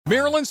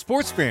Maryland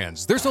sports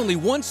fans, there's only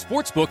one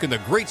sports book in the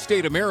great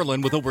state of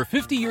Maryland with over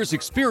 50 years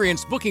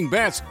experience booking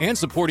bets and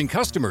supporting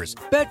customers.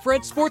 Betfred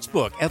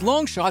Sportsbook at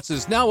Longshots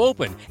is now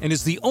open and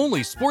is the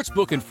only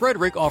sportsbook in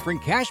Frederick offering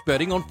cash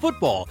betting on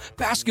football,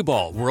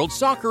 basketball, world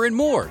soccer, and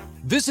more.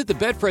 Visit the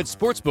Betfred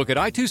Sportsbook at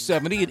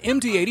I-270 and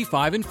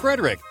MD-85 in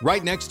Frederick,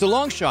 right next to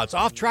Longshots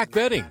off-track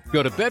betting.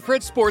 Go to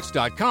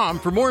BetfredSports.com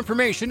for more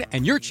information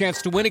and your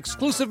chance to win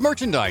exclusive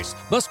merchandise.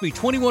 Must be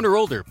 21 or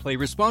older. Play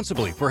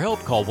responsibly. For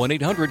help, call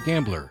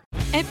 1-800-GAMBLER.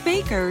 At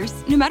Baker's,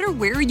 no matter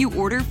where you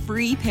order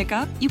free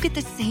pickup, you get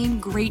the same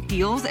great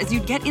deals as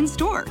you'd get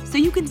in-store. So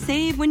you can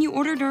save when you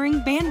order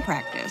during band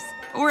practice,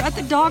 or at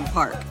the dog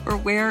park, or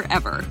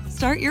wherever.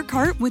 Start your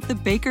cart with the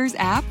Baker's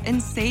app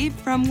and save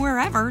from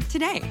wherever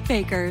today.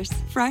 Baker's,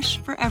 fresh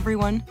for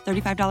everyone.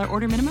 $35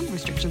 order minimum.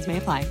 Restrictions may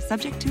apply.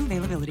 Subject to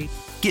availability.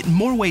 Get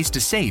more ways to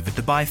save at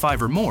the Buy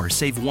 5 or More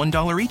Save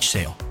 $1 each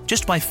sale.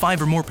 Just buy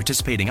 5 or more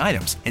participating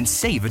items and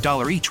save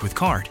 $1 each with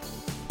card.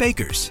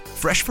 Baker's,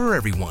 fresh for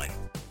everyone.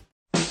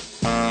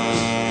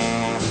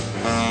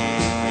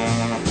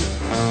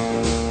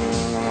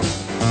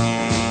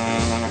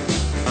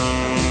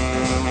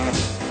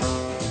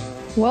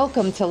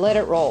 Welcome to Let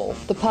It Roll,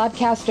 the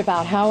podcast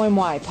about how and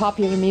why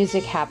popular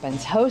music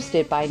happens,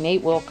 hosted by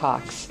Nate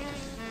Wilcox.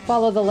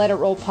 Follow the Let It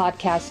Roll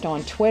podcast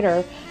on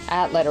Twitter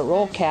at Let It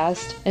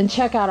Rollcast, and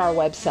check out our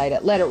website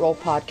at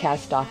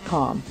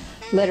letitrollpodcast.com.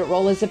 Let It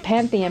Roll is a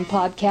Pantheon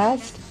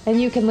podcast,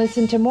 and you can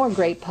listen to more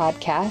great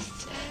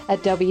podcasts at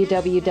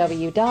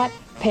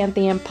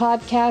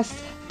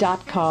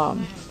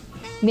www.pantheonpodcasts.com.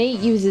 Nate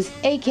uses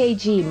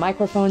AKG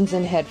microphones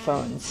and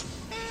headphones.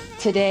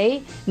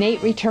 Today,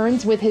 Nate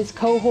returns with his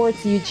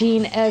cohorts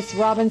Eugene S.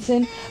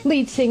 Robinson,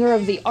 lead singer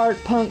of the art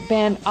punk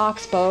band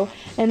Oxbow,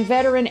 and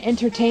veteran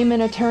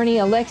entertainment attorney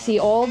Alexi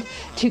Auld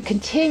to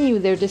continue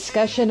their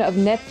discussion of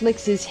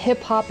Netflix's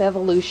hip-hop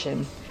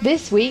evolution.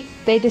 This week,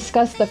 they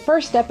discuss the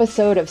first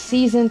episode of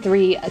Season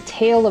 3, A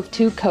Tale of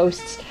Two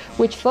Coasts,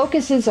 which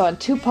focuses on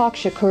Tupac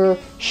Shakur,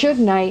 Suge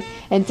Knight,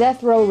 and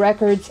Death Row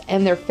Records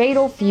and their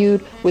fatal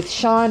feud with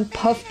Sean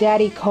Puff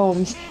Daddy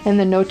Combs and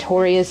the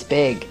Notorious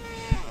Big.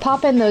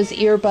 Pop in those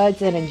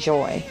earbuds and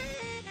enjoy.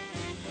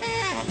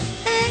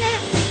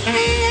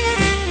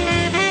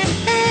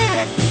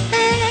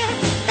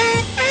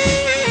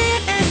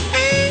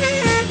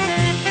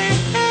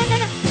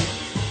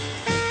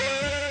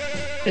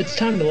 It's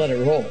time to let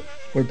it roll.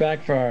 We're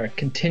back for our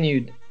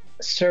continued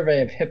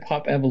survey of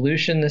hip-hop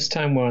evolution. This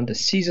time we're on to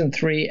Season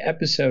 3,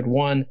 Episode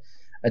 1,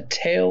 A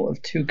Tale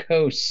of Two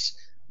Coasts.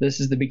 This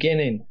is the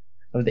beginning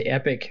of the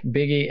epic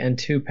Biggie and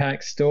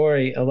Tupac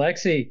story.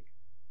 Alexi,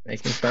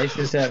 making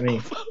faces at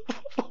me.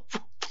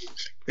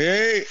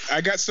 Hey, I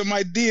got some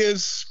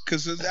ideas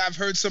because I've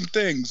heard some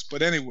things.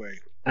 But anyway.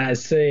 I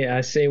see.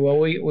 Well,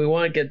 we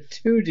won't get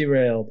too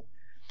derailed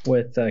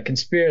with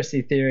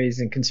conspiracy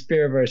theories and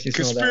conspiraversies.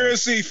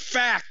 Conspiracy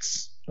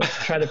facts.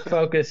 Let's try to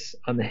focus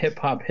on the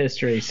hip-hop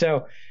history.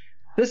 So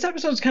this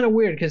episode's kind of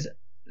weird because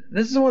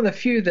this is one of the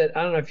few that,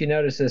 I don't know if you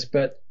noticed this,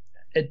 but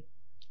it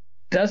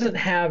doesn't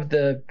have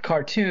the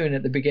cartoon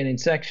at the beginning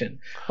section.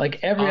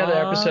 Like every other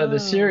episode of the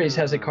series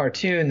has a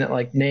cartoon that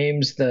like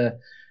names the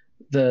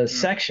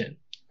section,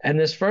 and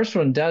this first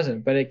one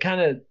doesn't. But it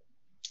kind of,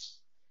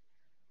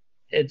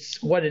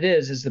 it's what it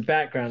is the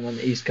background on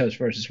the East Coast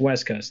versus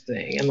West Coast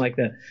thing, and like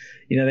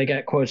they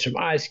got quotes from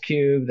Ice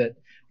Cube that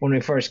when we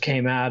first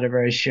came out,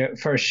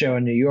 first show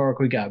in New York,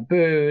 we got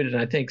booed, and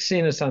I think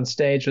seeing us on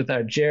stage with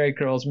our Jerry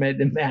curls made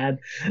them mad.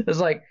 It was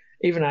like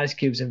even Ice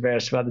Cube's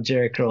embarrassed about the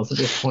Jerry curls at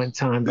this point in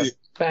time, but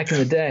back in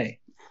the day,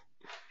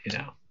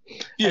 Yeah,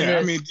 then,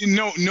 I mean,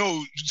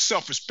 no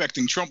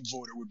self-respecting Trump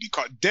voter would be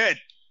caught dead.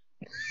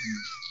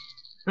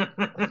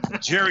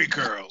 Jerry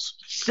curls.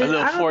 A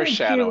little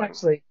foreshadowing. He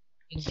actually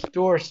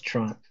endorsed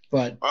Trump,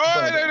 but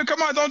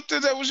come on, don't.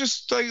 That was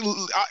just like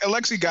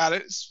Alexi got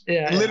it.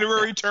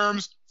 Literary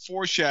terms,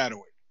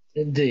 foreshadowing.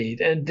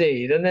 Indeed, and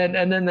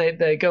then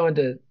they go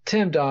into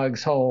Tim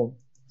Dog's whole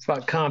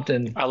 "Fuck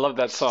Compton." I love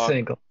that song.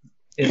 Single.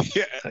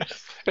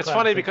 It's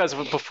funny because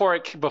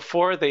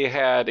before they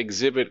had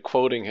Exhibit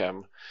quoting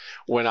him,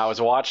 when I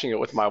was watching it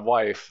with my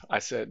wife, I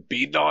said,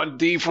 "Beating on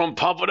D from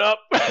Pump It Up,"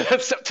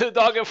 except Tim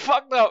Dog and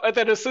fucked up. And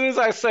then as soon as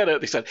I said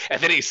it, and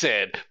then he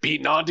said,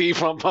 "Beating on D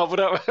from Pump It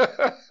Up."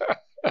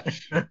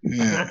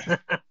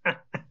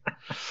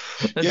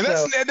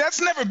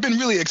 That's never been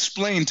really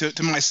explained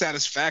to my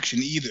satisfaction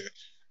either.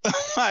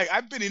 Like,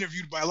 I've been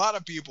interviewed by a lot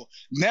of people.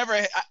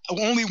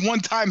 Only one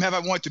time have I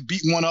wanted to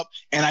beat one up,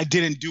 and I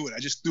didn't do it. I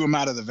just threw him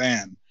out of the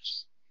van.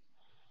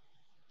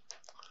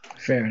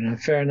 Fair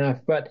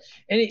enough. But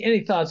any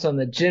thoughts on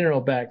the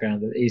general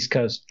background of the East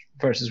Coast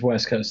versus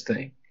West Coast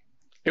thing?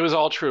 It was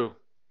all true. I mean,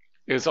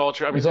 it was all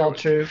true.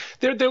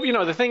 There,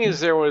 the thing is,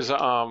 there was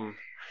a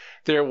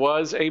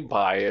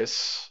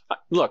bias.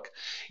 Look,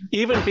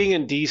 even being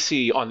in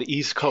D.C. on the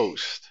East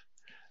Coast,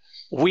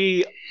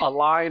 we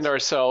aligned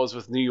ourselves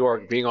with New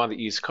York being on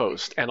the East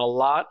Coast, and a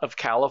lot of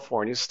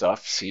California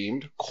stuff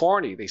seemed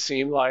corny. They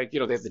seemed like, they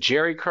have the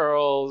Jerry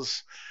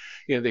curls,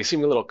 they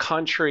seem a little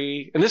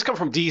country. And this come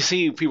from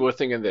DC, people were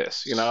thinking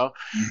this,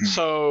 Mm-hmm.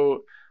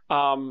 So,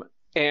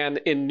 and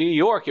in New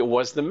York, it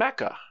was the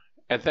Mecca.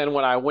 And then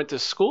when I went to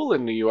school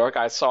in New York,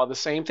 I saw the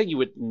same thing. You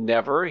would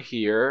never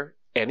hear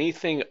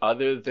anything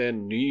other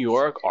than New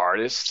York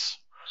artists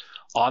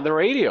on the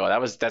radio.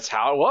 That's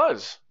how it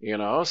was,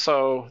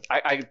 So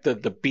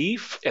the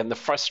beef and the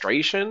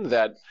frustration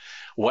that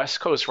West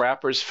Coast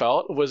rappers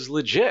felt was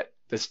legit.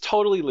 It's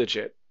totally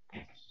legit.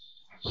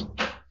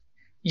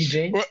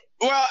 Eugene?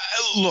 Well,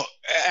 look,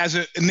 as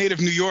a native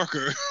New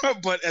Yorker,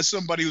 but as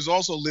somebody who's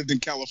also lived in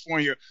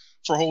California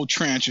for a whole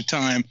tranche of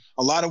time,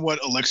 a lot of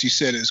what Alexi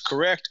said is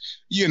correct.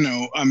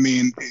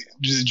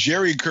 The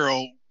Jerry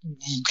curl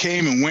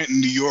came and went in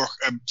New York.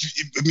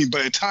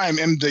 By the time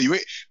MWA,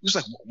 it was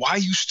like, why are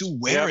you still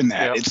wearing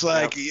that? It's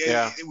like,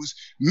 it was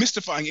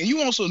mystifying. And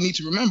you also need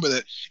to remember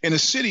that in a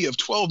city of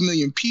 12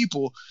 million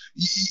people,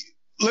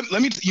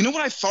 let me, you know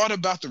what I thought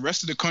about the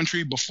rest of the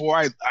country before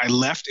I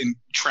left and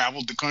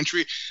traveled the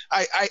country?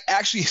 I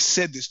actually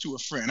said this to a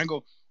friend. I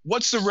go,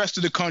 what's the rest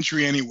of the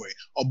country anyway?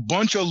 A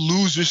bunch of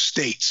loser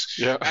states.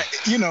 Yeah.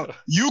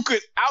 You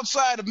could,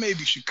 outside of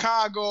maybe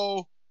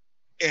Chicago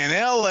and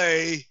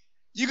LA,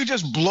 you could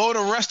just blow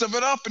the rest of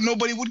it up and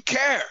nobody would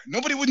care.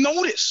 Nobody would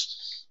notice.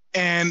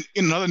 And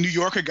another New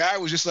Yorker guy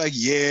was just like,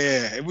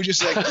 yeah. And we're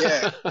just like,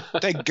 yeah.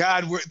 Thank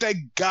God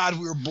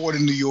we were born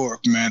in New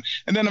York, man.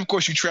 And then, of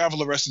course, you travel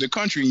the rest of the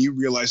country and you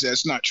realize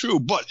that's not true.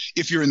 But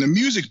if you're in the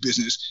music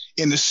business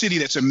in the city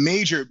that's a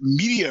major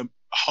media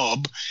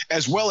hub,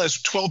 as well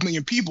as 12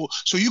 million people,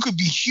 so you could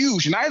be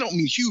huge. And I don't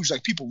mean huge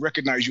like people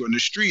recognize you on the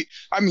street.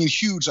 I mean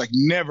huge like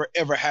never,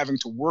 ever having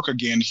to work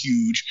again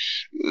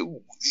huge.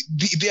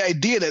 The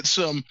idea that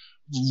some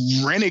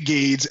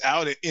renegades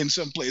out in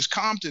someplace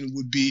Compton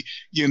would be,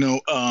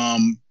 I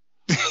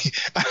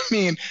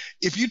mean,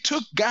 if you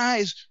took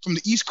guys from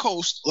the East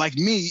Coast like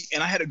me,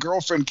 and I had a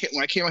girlfriend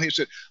when I came out here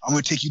said, I'm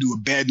going to take you to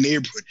a bad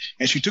neighborhood.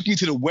 And she took me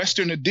to the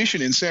Western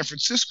Addition in San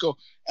Francisco.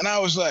 And I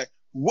was like,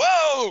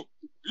 whoa,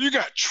 you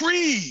got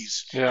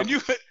trees. Yep.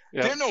 And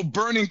there are no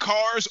burning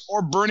cars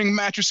or burning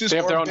mattresses they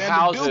have or their own abandoned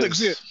houses. buildings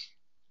here.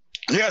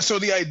 Yeah, so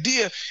the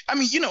idea, I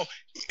mean,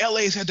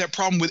 LA's had that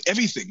problem with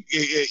everything.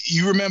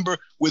 You remember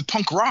with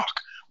punk rock,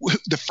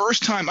 the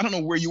first time, I don't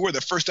know where you were,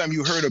 the first time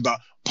you heard about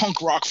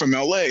punk rock from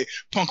LA,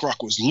 punk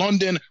rock was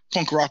London,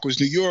 punk rock was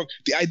New York.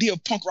 The idea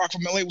of punk rock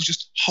from LA was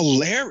just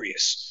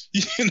hilarious.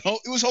 It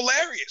was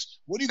hilarious.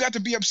 What do you got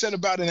to be upset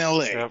about in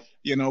LA?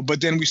 Yep.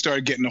 But then we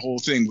started getting the whole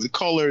thing with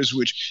colors,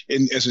 which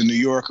as a New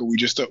Yorker, we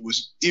just thought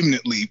was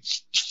imminently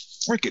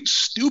freaking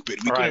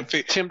stupid. Right.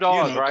 Tim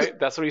Dawes, right?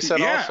 That's what he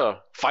said also.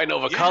 Fighting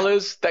over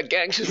colors, that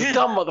gang shit's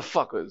dumb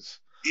motherfuckers.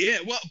 Yeah,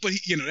 well, but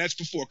that's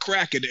before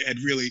crack had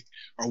really,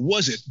 or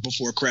was it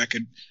before crack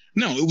had?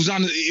 No, it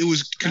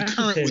was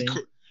concurrent with.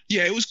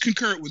 Yeah, it was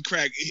concurrent with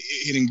crack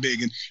hitting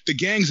big, and the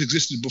gangs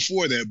existed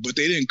before that, but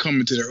they didn't come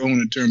into their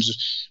own in terms of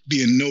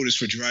being noticed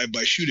for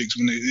drive-by shootings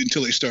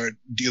until they started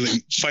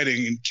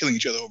fighting and killing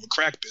each other over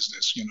crack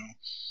business.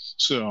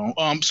 So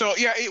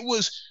yeah, it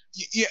was.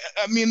 Yeah,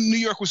 I mean, New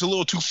York was a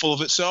little too full of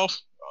itself.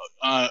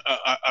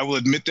 I will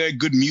admit that.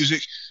 Good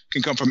music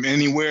can come from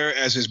anywhere,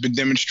 as has been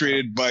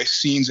demonstrated by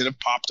scenes that have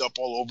popped up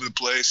all over the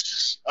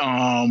place.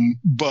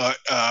 But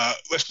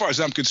as far as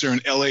I'm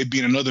concerned, LA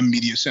being another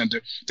media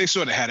center, they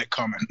sort of had it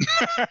coming.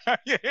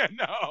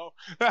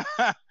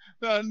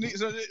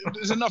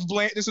 There's enough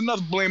blame. There's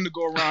enough blame to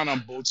go around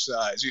on both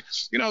sides.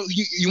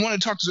 You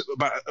want to talk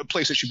about a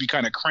place that should be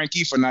kind of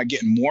cranky for not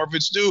getting more of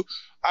its due.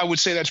 I would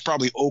say that's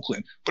probably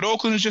Oakland. But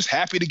Oakland is just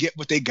happy to get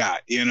what they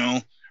got.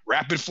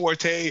 Rapid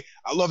Forte,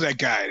 I love that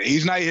guy. He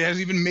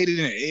hasn't even made it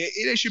in.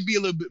 It should be a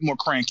little bit more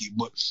cranky,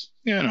 but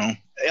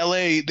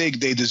LA,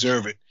 they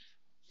deserve it.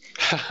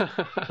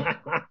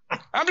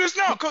 I'm just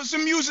because the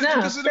music,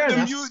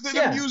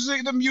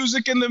 the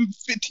music and the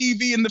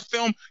TV and the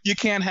film, you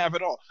can't have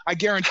it all. I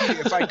guarantee you,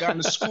 if I got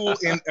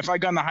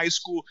into high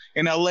school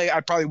in LA, I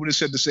probably would have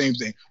said the same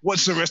thing.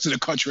 What's the rest of the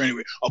country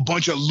anyway? A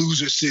bunch of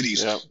loser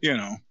cities,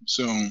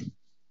 So.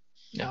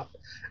 Yeah.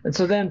 And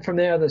so then from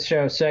there, the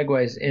show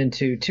segues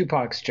into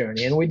Tupac's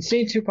journey. And we'd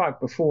seen Tupac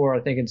before,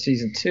 I think in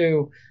season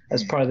 2,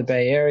 as part of the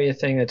Bay Area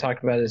thing. They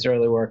talked about his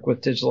early work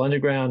with Digital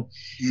Underground.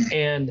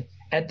 And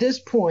at this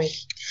point,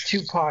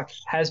 Tupac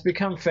has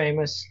become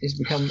famous. He's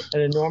become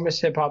an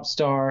enormous hip-hop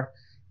star.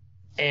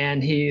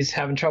 And he's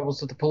having troubles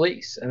with the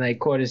police. And they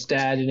quote his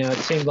dad, it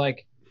seemed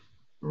like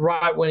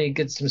right when he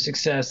gets some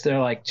success, they're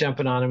like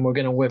jumping on him. We're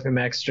going to whip him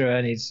extra.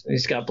 And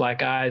he's got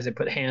black eyes. They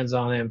put hands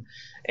on him.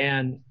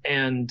 And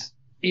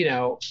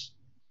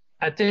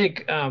I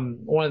think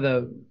one of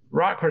the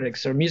rock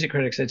critics or music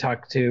critics I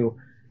talked to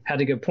had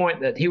a good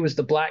point that he was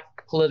the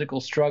black political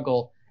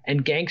struggle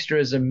and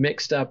gangsterism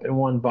mixed up in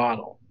one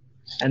bottle.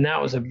 And that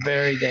was a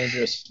very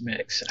dangerous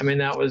mix. I mean,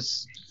 that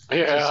was...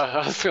 Yeah,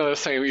 I was feeling the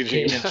same,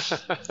 Eugene.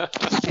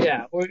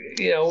 Yeah,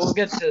 we'll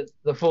get to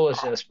the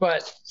foolishness.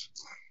 But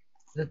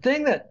the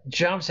thing that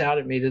jumps out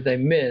at me that they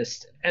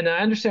missed, and I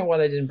understand why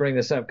they didn't bring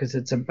this up because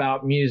it's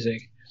about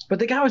music, But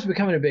the guy was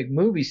becoming a big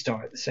movie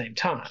star at the same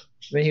time.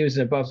 I mean, he was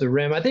in Above the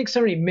Rim. I think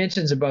somebody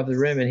mentions Above the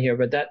Rim in here,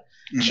 but that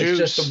is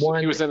just the one.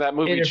 He was in that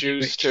movie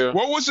Juice too.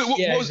 What was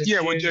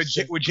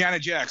it? With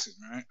Janet Jackson,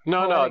 right?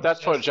 No,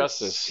 that's for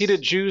Justice. He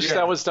did Juice. Yeah.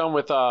 That was done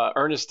with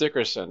Ernest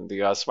Dickerson,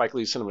 the Spike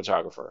Lee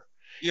cinematographer.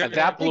 Yeah, and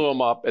that blew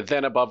him up. And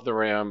then Above the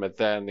Rim, and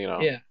then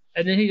Yeah,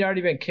 and then he'd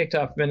already been kicked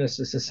off Menace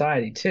to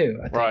Society too.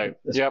 I think. Right.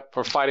 Yep.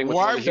 For fighting with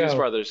one of the Hughes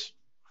brothers.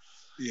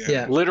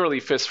 Yeah. Literally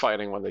fist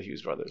fighting one of the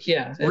Hughes brothers.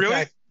 Yeah. Really?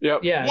 Fact,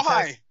 yep. Yeah.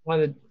 Why?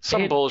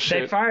 Some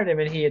bullshit. They fired him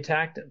and he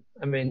attacked him.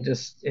 I mean,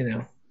 just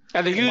And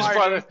the Hughes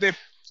brother.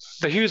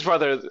 The Hughes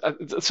brother.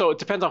 So it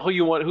depends on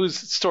whose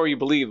story you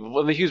believe.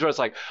 When the Hughes brother's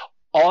like,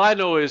 all I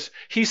know is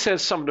he said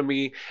something to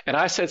me and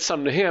I said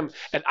something to him.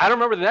 And I don't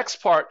remember the next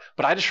part,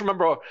 but I just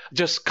remember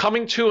just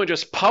coming to and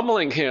just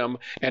pummeling him.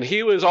 And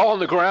he was all on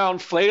the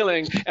ground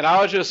flailing and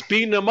I was just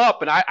beating him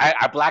up and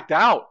I blacked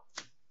out.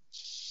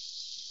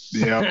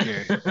 Yeah,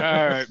 okay.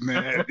 All right,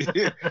 man.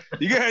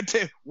 You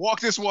gotta walk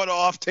this one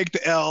off, take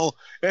the L,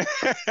 move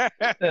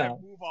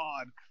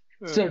on.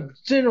 So,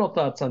 general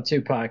thoughts on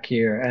Tupac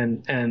here,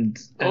 and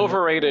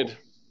overrated.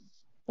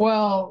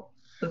 Well,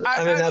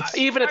 I mean, that's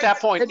even at that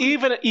point.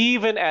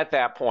 Even at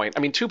that point,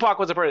 I mean, Tupac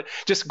was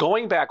just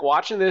going back,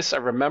 watching this. I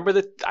remember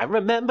the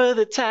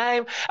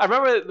time.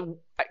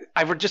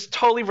 I just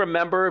totally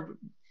remember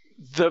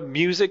the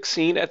music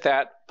scene at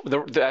that.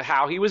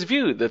 How he was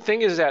viewed. The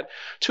thing is that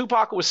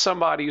Tupac was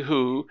somebody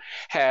who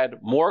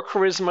had more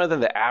charisma than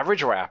the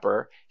average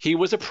rapper. He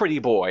was a pretty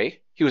boy.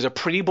 He was a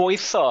pretty boy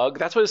thug.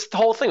 That's what his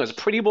whole thing was, a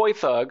pretty boy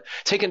thug,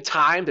 taking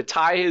time to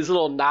tie his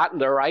little knot in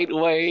the right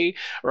way,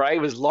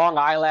 right? With his long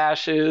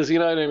eyelashes, you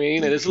know what I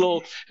mean? And his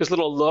little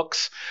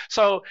looks.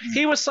 So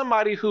he was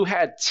somebody who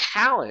had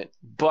talent,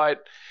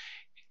 but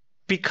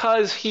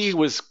because he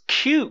was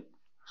cute,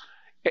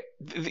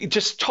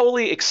 just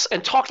totally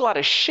and talked a lot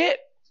of shit.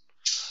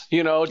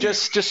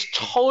 Just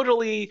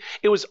totally,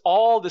 it was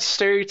all the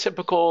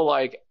stereotypical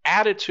like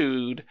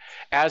attitude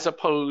as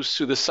opposed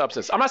to the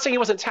substance. I'm not saying he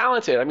wasn't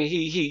talented. I mean,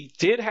 he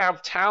did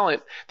have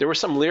talent. There were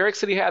some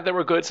lyrics that he had that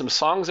were good, some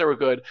songs that were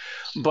good,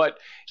 but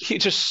he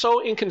just so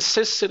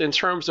inconsistent in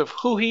terms of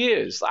who he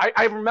is.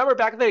 I remember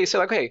back then he said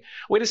like, hey,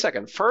 wait a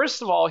second.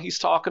 First of all, he's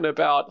talking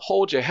about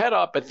hold your head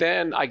up, but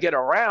then I get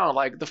around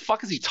like the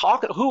fuck is he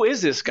talking? Who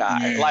is this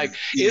guy?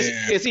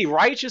 Is he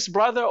righteous,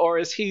 brother, or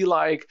is he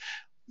like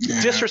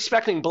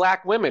disrespecting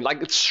black women?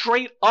 Like it's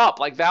straight up,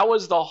 like that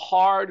was the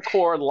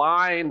hardcore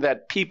line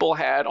that people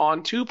had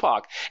on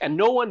Tupac. And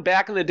no one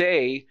back in the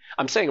day,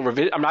 I'm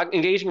not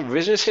engaging in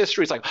revisionist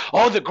history. It's like,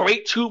 oh, the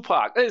great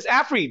Tupac. It's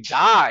after he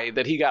died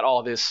that he got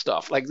all this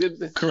stuff. Like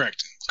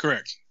correct.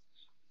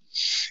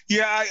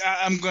 Yeah,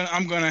 I'm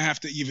gonna have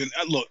to even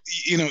look.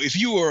 If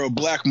you are a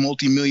black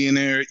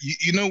multimillionaire,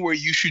 you know where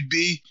you should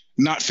be,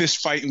 not fist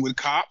fighting with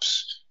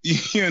cops.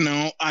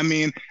 I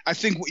mean, I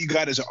think what you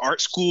got is an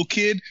art school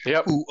kid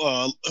who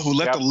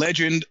let the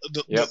legend,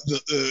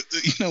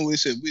 they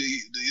said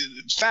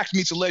fact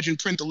meets a legend,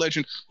 print the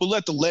legend, who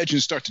let the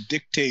legend start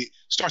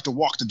to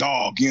walk the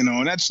dog,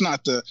 and that's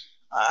not the,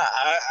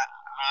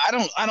 I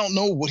don't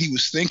know what he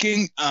was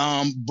thinking,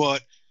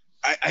 but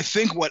I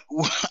think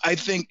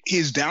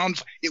his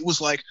it was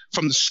like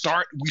from the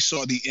start we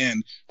saw the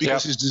end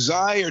because his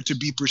desire to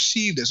be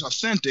perceived as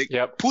authentic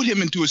put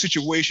him into a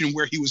situation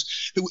where he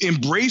was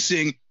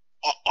embracing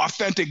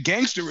authentic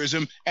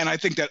gangsterism, and I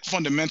think that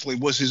fundamentally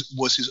was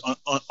his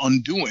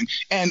undoing.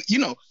 And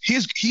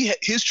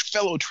his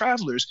fellow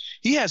travelers,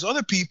 he has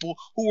other people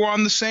who were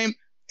on the same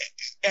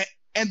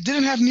and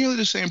didn't have nearly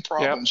the same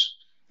problems.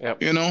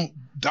 Yep.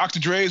 Dr.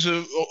 Dre is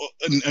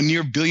a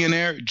near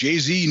billionaire,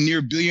 Jay-Z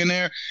near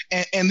billionaire,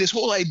 and this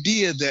whole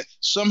idea that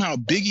somehow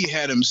Biggie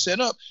had him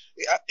set up,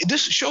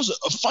 this shows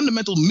a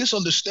fundamental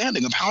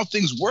misunderstanding of how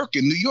things work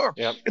in New York.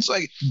 Yep. It's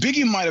like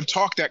Biggie might have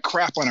talked that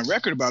crap on a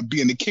record about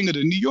being the king of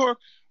the New York,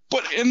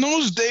 but in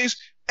those days,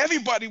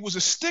 everybody was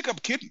a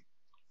stick-up kid.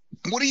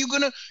 What are you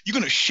gonna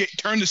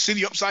turn the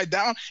city upside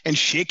down and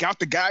shake out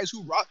the guys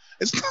who robbed?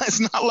 It's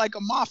not like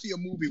a mafia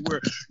movie where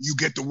you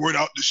get the word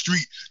out the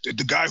street that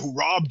the guy who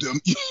robbed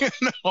them.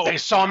 They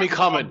saw me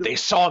coming. They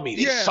saw me.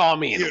 They saw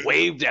me and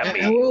waved at me.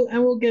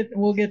 And we'll get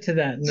to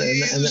that.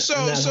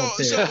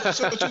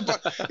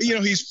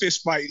 He's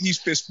fist fighting. He's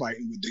fist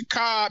fighting with the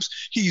cops.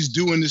 He's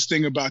doing this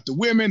thing about the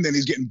women. Then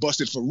he's getting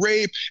busted for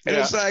rape. And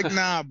it's like,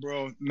 nah,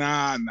 bro,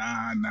 nah.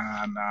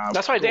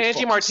 That's why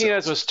Angie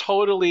Martinez was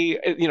totally,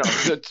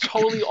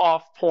 totally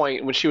off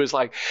point when she was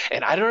like,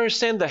 and I don't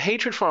understand the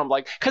hatred for him,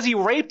 like, because he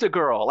raped a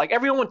girl. Like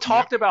everyone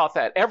talked about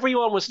that.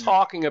 Everyone was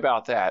talking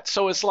about that.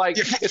 So it's like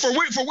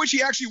for which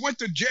he actually went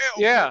to jail.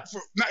 Yeah,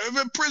 for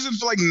prison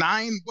for like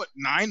 9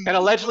 and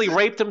allegedly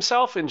raped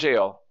himself in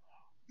jail.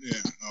 Yeah,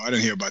 I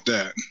didn't hear about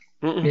that.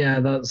 Yeah,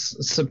 that's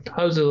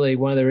supposedly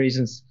one of the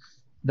reasons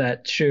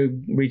that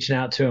Suge reaching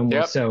out to him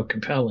was so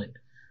compelling.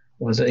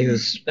 Was that he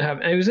was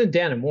in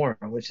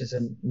Dannemora, which is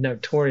a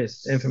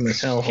notorious,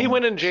 infamous hellhole. He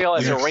went in jail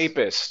as a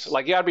rapist.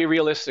 Like, you got to be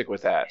realistic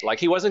with that.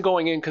 Like, he wasn't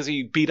going in because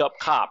he beat up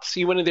cops.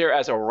 He went in there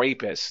as a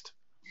rapist.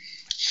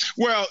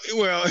 Well,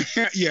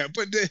 yeah,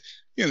 but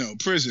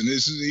prison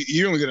is,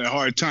 you're only going to have a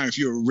hard time if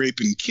you're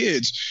raping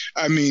kids.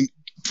 I mean,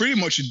 pretty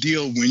much a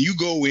deal when you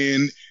go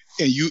in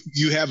and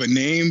you have a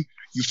name,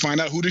 you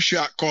find out who the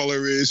shot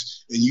caller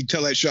is, and you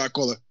tell that shot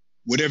caller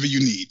whatever you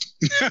need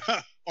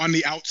on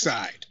the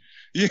outside.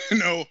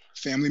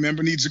 Family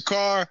member needs a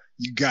car,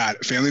 you got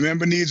it. Family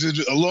member needs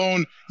a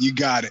loan, you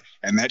got it.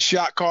 And that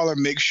shot caller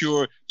makes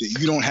sure that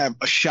you don't have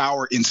a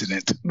shower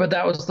incident. But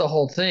that was the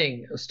whole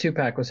thing.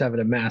 Tupac was having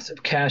a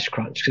massive cash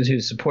crunch because he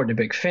was supporting a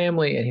big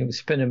family and he was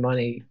spending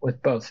money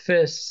with both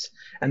fists.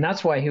 And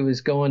that's why he was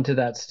going to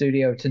that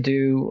studio to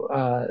do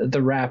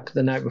the rap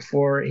the night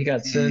before he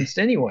got sentenced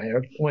anyway,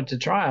 or went to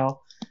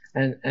trial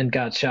and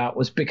got shot,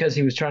 was because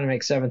he was trying to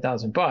make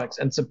 $7,000.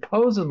 And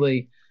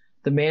supposedly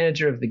the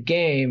manager of the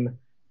game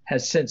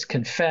has since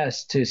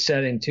confessed to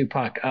setting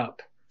Tupac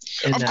up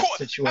in that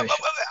situation.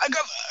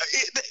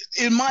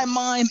 In my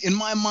mind,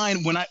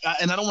 when I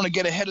don't want to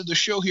get ahead of the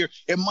show here,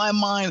 in my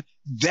mind,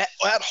 that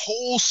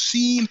whole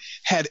scene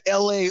had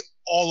LA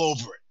all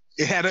over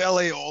it. It had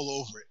LA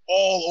all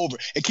over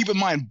it. And keep in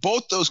mind,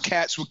 both those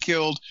cats were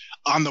killed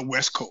on the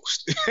West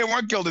Coast. They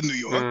weren't killed in New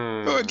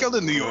York. They were killed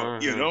in New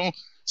York,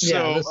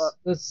 So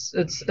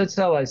it's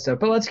LA stuff.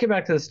 But let's get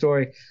back to the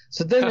story.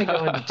 So then they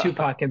go into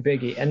Tupac and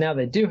Biggie, and now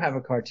they do have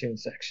a cartoon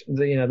section.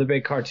 The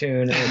big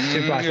cartoon and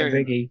Tupac and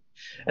Biggie,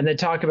 and they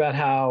talk about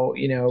how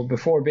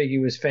before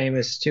Biggie was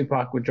famous,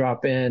 Tupac would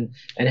drop in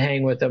and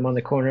hang with them on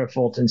the corner of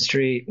Fulton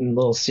Street, and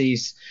Lil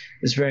Cease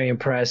is very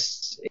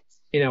impressed,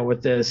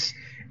 with this,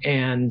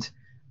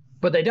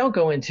 but they don't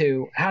go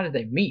into how did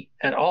they meet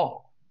at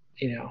all,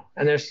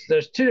 And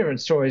there's two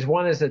different stories.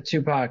 One is that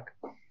Tupac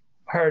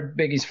heard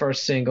Biggie's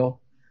first single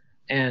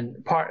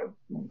and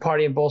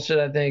Party and Bullshit,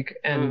 I think,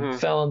 and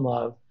fell in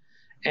love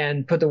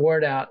and put the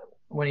word out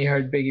when he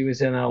heard Biggie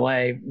was in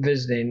LA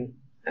visiting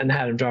and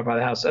had him drop by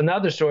the house.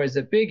 Another story is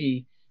that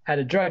Biggie had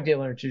a drug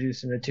dealer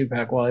introduce him to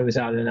Tupac while he was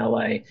out in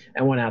LA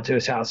and went out to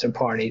his house and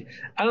partied.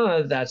 I don't know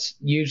if that's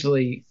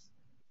usually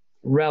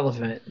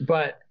relevant,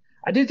 but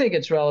I do think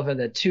it's relevant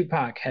that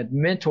Tupac had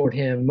mentored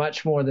him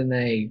much more than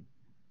they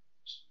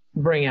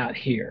bring out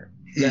here.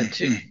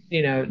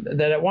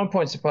 That at one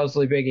point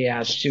supposedly Biggie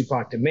asked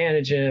Tupac to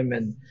manage him,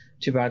 and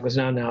Tupac was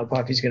no,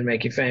 Puffy's going to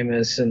make you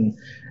famous,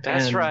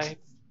 that's right.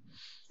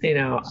 I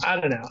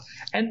don't know,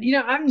 and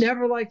I've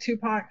never liked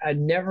Tupac. I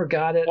never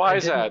got it. Why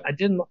is that? I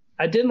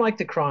didn't like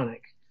the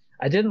Chronic.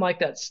 I didn't like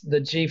the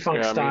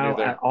G-Funk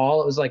style at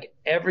all. It was like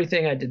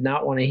everything I did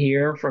not want to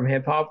hear from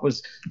hip hop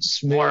was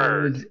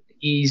smooth,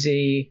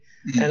 easy,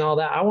 and all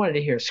that. I wanted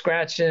to hear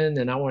scratching,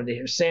 and I wanted to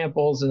hear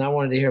samples, and I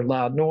wanted to hear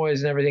loud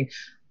noise and everything.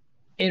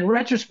 In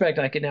retrospect,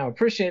 I can now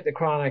appreciate the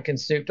Chronic and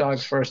Snoop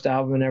Dogg's first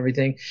album and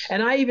everything.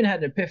 And I even had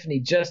an epiphany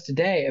just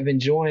today of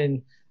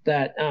enjoying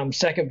that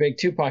second big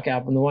Tupac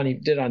album, the one he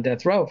did on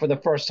Death Row, for the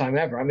first time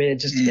ever. I mean, it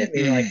just hit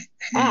me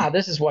like,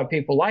 this is why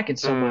people like it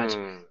so much.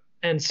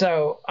 And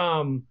so,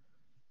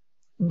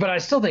 but I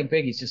still think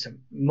Biggie's just a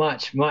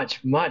much,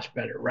 much, much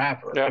better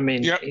rapper. I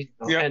mean,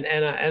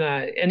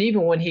 and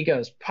even when he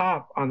goes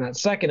pop on that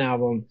second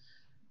album,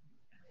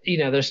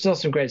 there's still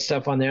some great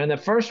stuff on there. And the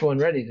first one,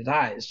 Ready to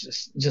Die,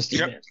 is just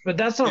immense. But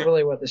that's not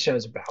really what the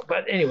show's about.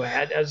 But anyway,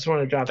 I just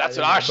want to drop that's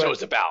that. That's what our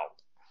show's about.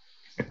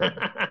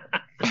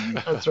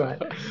 That's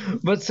right.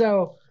 But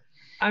so,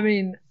 I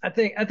mean, I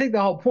think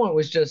the whole point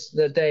was just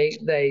that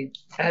they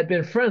had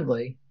been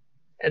friendly,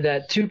 and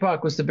that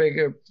Tupac was the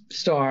bigger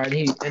star, and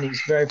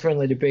he's very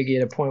friendly to Biggie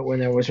at a point when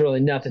there was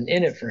really nothing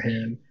in it for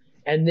him.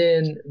 And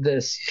then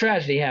this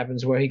tragedy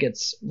happens where he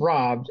gets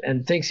robbed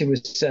and thinks he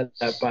was set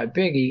up by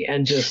Biggie,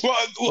 and just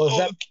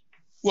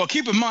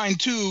keep in mind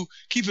too,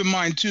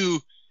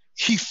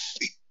 he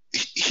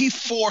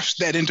forced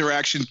that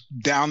interaction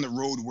down the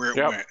road where it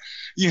went,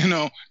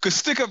 because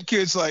Stick Up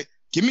Kid's like,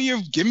 give me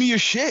your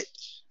shit.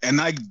 And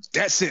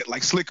that's it.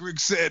 Like Slick Rick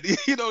said,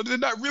 they're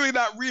not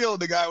real.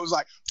 The guy was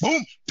like,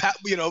 boom,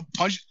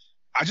 punch.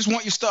 I just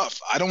want your stuff.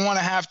 I don't want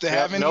to have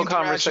any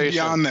interaction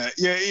beyond that.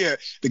 Yeah.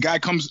 The guy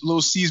comes,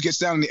 Lil Cease gets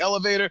down in the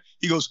elevator.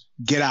 He goes,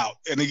 get out.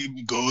 And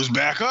he goes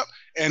back up.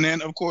 And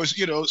then, of course,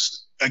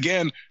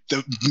 again,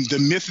 the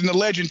myth and the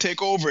legend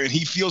take over, and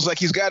he feels like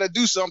he's got to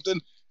do something.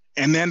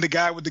 And then the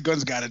guy with the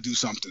gun's got to do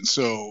something.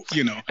 So,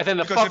 And then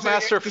the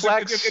Puffmaster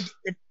Flex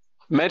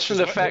mentioned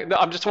the fact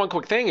that just one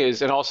quick thing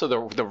is, and also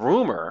the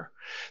rumor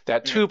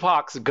that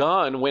Tupac's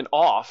gun went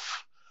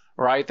off.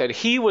 Right, that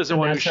he was the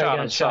one who shot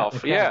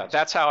himself.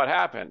 That's how it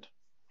happened.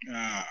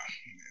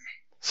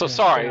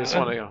 Sorry, I just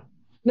want to go.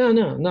 No,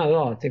 not at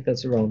all. I think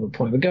that's a relevant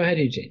point. But go ahead,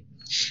 Eugene.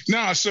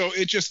 No, so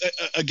it just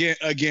again,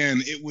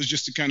 it was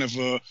just a kind of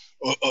a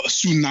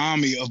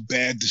tsunami of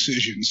bad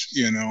decisions,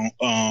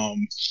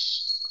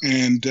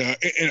 and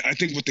I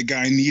think what the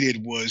guy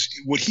needed was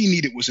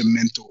a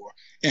mentor,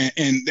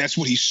 and that's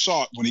what he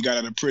sought when he got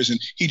out of prison.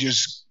 He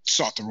just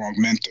sought the wrong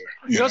mentor.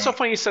 You know, it's so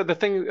funny you said the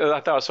thing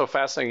I thought was so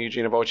fascinating,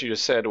 Eugene, about what you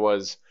just said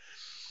was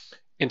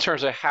in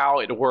terms of how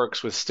it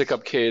works with Stick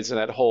Up Kids and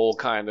that whole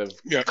kind of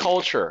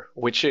culture,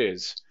 which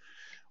is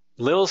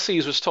Lil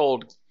Cease was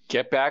told,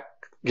 get back,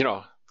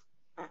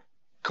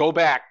 go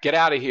back, get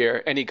out of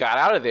here. And he got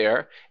out of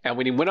there. And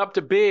when he went up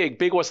to Big,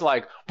 Big was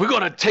like, we're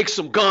going to take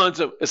some guns.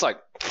 It's like,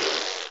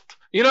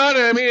 you know what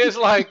I mean? It's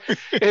like,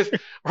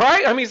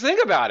 right? I mean,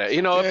 think about it.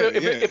 You know,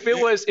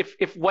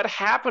 if what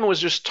happened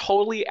was just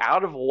totally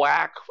out of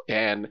whack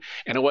and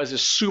it was a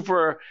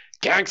super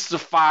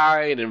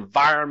gangstified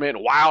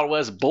environment, Wild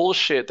West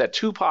bullshit that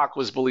Tupac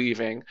was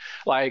believing,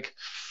 like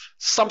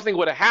something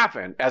would have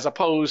happened, as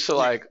opposed to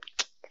like,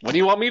 what do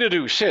you want me to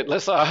do? Shit,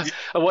 let's rewind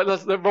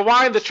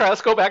the track.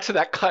 Let's go back to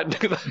that cut and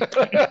do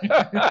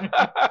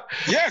that.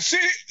 Yeah,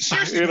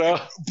 seriously. You know?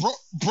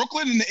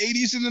 Brooklyn in the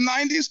 80s and the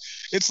 90s,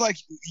 it's like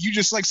you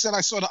just like said, I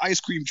saw the ice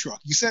cream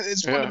truck. You said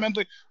it's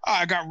fundamentally,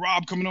 I got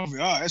robbed coming over.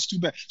 Oh, that's too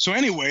bad. So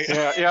anyway,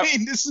 I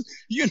mean, this is,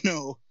 you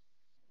know,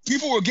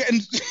 people were getting,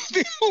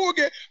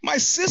 my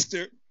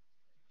sister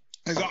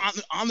is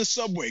on the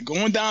subway,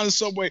 going down the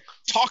subway,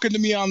 talking to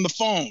me on the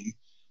phone.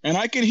 And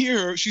I can hear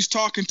her. She's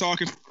talking.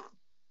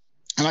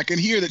 And I can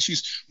hear that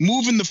she's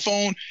moving the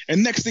phone.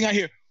 And next thing I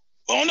hear,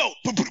 oh no,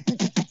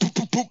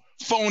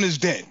 phone is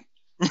dead.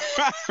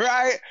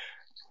 Right?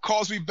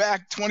 Calls me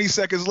back 20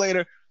 seconds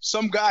later.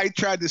 Some guy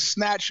tried to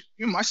snatch,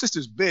 my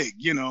sister's big,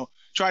 you know,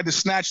 tried to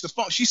snatch the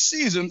phone. She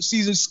sees him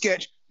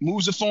sketch,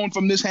 moves the phone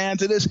from this hand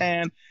to this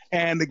hand,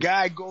 and the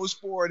guy goes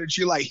for it, and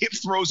she like hip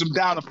throws him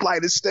down a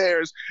flight of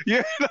stairs,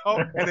 you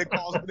know, and it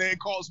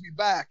calls me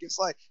back. It's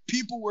like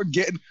people were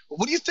getting,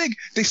 what do you think?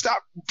 They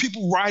stopped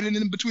people riding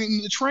in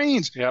between the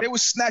trains. Yep. They were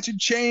snatching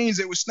chains,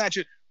 they were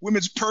snatching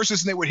women's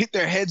purses, and they would hit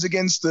their heads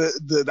against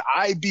the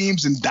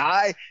I-beams and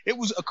die. It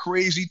was a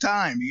crazy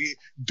time.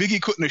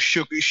 Biggie couldn't have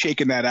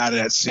shaken that out of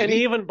that city. And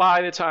even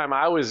by the time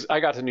I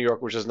got to New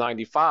York, which was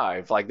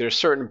 95, like there's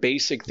certain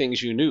basic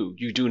things you knew.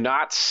 You do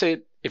not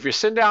sit, if you're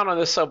sitting down on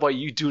the subway,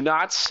 you do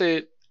not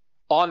sit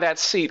on that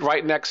seat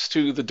right next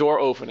to the door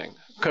opening.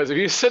 Because if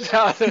you sit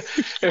down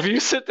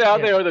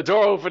there with the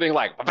door opening,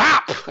 like,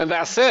 bop, and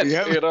that's it.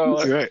 Yep. You know,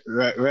 like,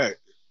 right.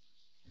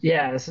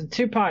 Yeah, so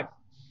Tupac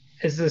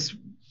is this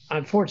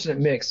unfortunate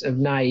mix of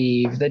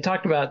naive. They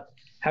talked about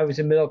how he was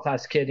a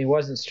middle-class kid and he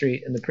wasn't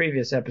street in the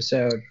previous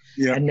episode.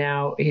 Yeah. And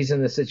now he's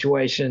in this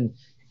situation,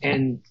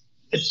 and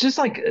it's just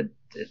like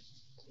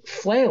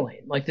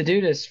flailing. Like the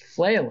dude is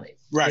flailing.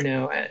 Right. You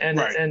know,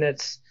 and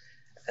it's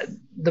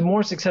the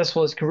more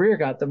successful his career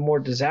got, the more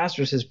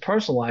disastrous his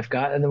personal life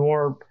got, and the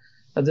more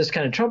of this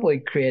kind of trouble he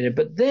created.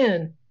 But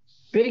then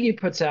Biggie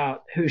puts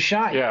out Who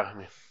Shot You?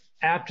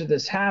 After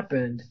this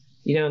happened,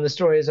 you know, and the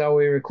story is,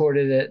 we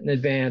recorded it in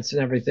advance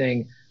and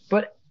everything.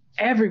 But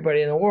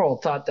everybody in the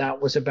world thought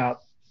that was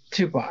about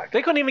Tupac.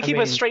 They couldn't even keep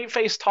a straight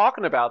face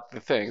talking about the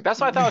thing.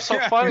 That's what I thought was so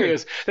funny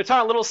is they're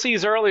talking Little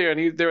C's earlier,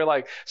 and they were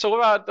like, "So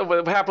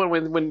what happened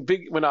when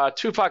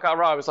Tupac got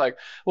robbed?" It was like,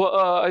 "Well,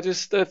 I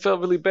just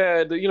felt really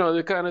bad, you know,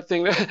 the kind of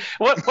thing."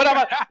 what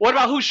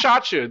about Who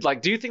Shot You?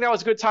 Like, do you think that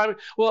was a good time?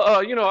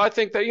 Well, you know, I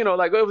think that, you know,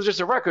 like it was just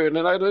a record,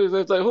 and like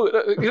who,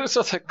 you know, so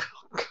it's like,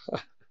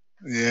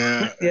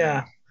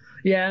 yeah,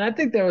 and I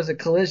think there was a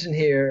collision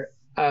here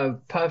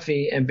of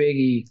Puffy and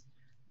Biggie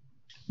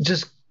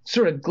just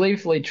sort of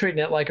gleefully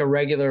treating it like a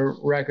regular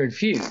record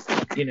feud,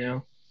 you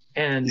know,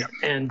 and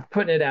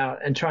putting it out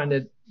and trying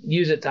to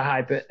use it to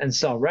hype it and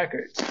sell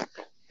records.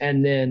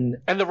 And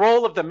the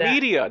role of the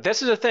media.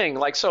 This is the thing.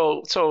 Like,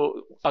 so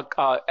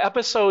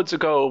episodes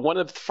ago, one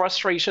of the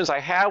frustrations I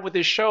had with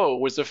this show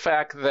was the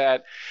fact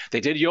that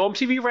they did Yo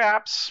MTV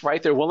Raps,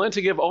 right? They're willing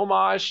to give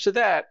homage to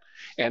that,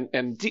 and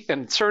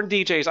certain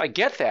DJs. I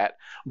get that,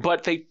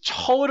 but they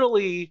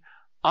totally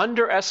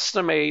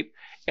underestimate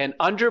and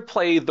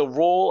underplay the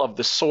role of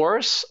The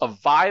Source,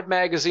 of Vibe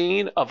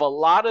magazine, of a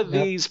lot of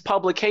these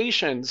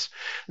publications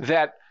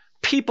that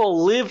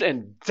people lived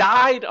and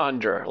died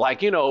under.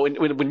 Like, you know,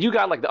 when you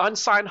got like the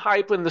unsigned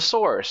hype in The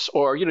Source,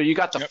 or, you know, you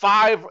got the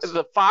five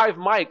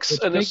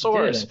mics in The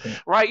Source,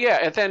 right? Yeah.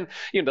 And then,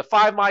 you know, the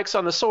 5 mics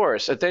on The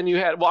Source. And then you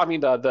had,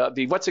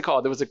 the what's it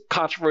called? There was a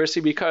controversy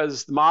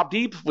because Mobb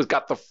Deep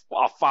got the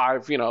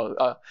 5, you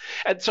know,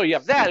 and so you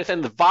have that. And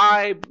then the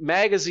Vibe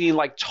magazine,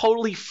 like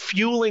totally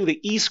fueling the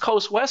East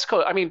Coast, West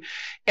Coast. I mean,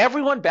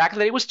 everyone back in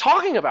the day was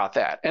talking about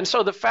that. And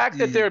so the fact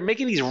that they're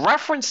making these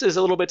references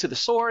a little bit to The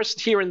Source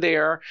here and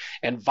there,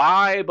 and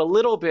Vibe a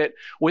little bit,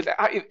 with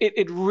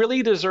it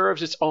really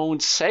deserves its own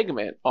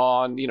segment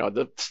on, you know,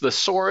 the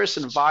Source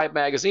and Vibe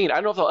magazine. I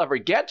don't know if they'll ever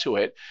get to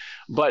it,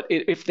 but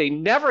if they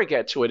never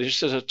get to it, it's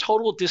just a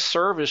total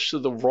disservice to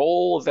the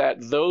role that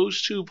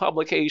those two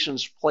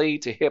publications play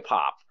to hip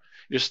hop.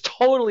 Just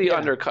totally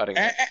undercutting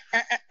it.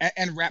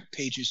 And rap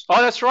pages.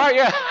 Oh, that's right,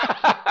 yeah.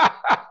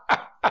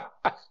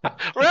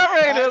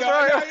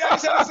 I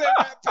just had to say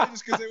rap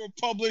pages because they were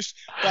published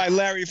by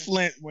Larry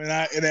Flynt when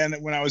I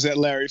was at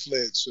Larry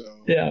Flynt. So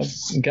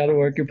got to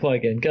work your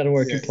plug-in.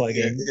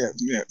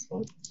 Yeah.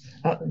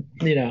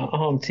 You know, a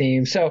home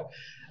team. So,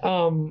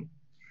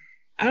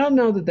 I don't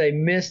know that they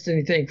missed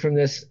anything from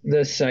this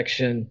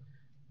section,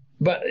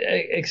 but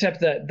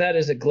except that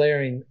is a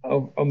glaring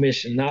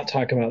omission. Not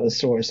talking about The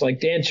Source, like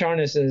Dan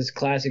Charnas's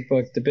classic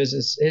book, The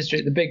Business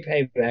History, The Big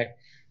Payback,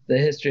 The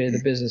History of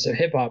the Business of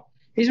Hip Hop.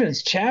 He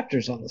spends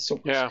chapters on The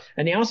Source. Yeah.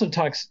 And he also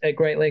talks at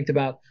great length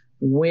about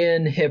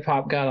when hip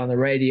hop got on the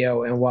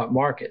radio and what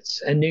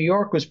markets. And New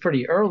York was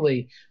pretty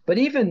early, but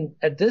even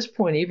at this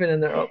point, even in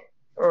the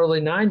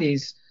early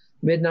 90s,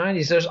 mid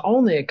 90s, there's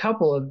only a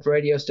couple of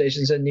radio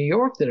stations in New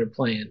York that are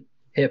playing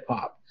hip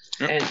hop.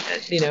 And,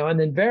 and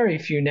then very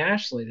few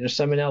nationally. There's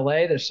some in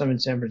LA, there's some in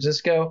San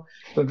Francisco,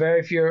 but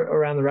very few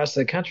around the rest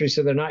of the country.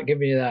 So they're not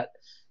giving you that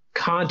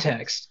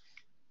context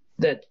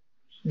that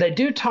they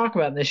do talk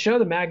about, and they show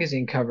the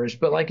magazine covers,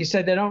 but like you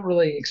said, they don't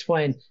really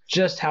explain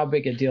just how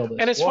big a deal this is.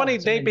 And it's funny,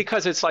 Nate,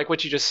 because it's like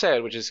what you just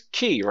said, which is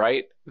key,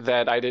 right?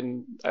 That I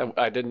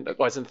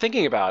wasn't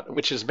thinking about,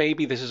 which is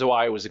maybe this is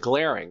why it was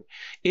glaring.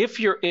 If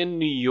you're in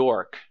New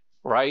York,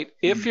 right?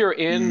 If you're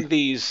in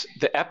the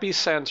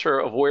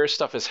epicenter of where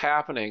stuff is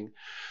happening,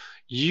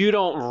 you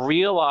don't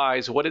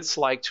realize what it's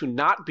like to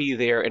not be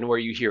there and where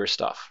you hear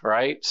stuff,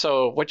 right?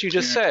 So what you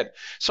just said.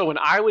 So when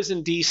I was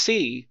in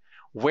DC,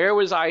 where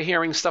was I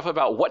hearing stuff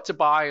about what to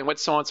buy and what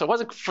so on? So it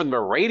wasn't from the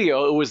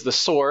radio, it was the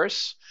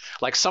source.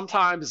 Like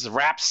sometimes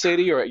Rap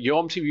City or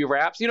Yo MTV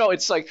Raps.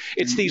 It's like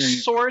it's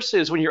these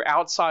sources when you're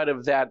outside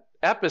of that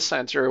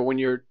epicenter, when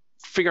you're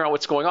figuring out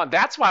what's going on.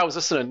 That's why I was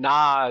listening to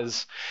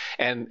Nas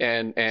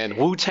and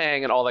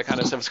Wu-Tang and all that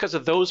kind of stuff. It's because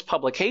of those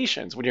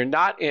publications. When you're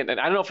not in, and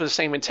I don't know if it's the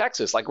same in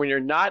Texas, like when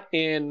you're not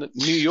in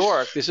New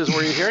York, this is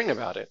where you're hearing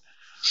about it.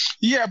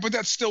 Yeah, but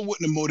that still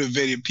wouldn't have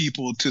motivated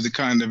people to the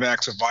kind of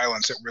acts of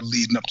violence that we're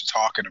leading up to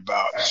talking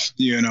about.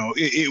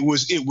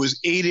 It was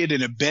aided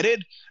and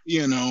abetted,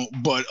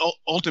 but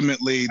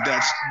ultimately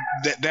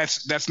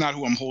that's not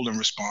who I'm holding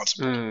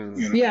responsible.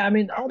 Yeah, I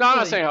mean, I'm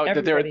not saying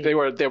that they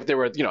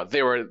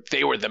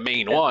were the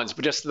main ones,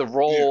 but just the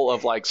role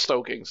of like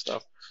stoking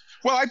stuff.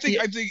 Well, I think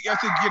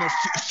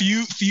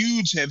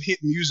feuds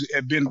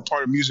have been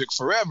part of music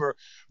forever,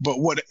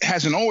 but what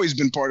hasn't always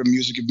been part of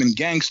music have been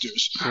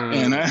gangsters,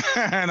 and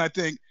I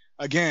think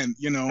again,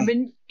 I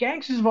mean,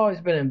 gangsters have always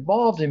been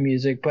involved in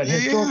music, but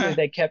historically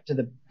they kept to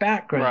the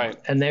background, right.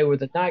 And they were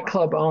the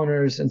nightclub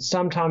owners and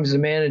sometimes the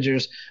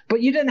managers.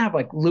 But you didn't have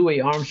like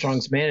Louis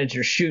Armstrong's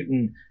manager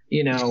shooting,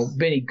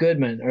 Benny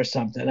Goodman or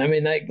something. I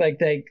mean,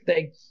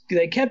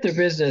 they kept their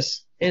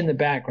business in the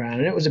background,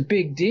 and it was a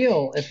big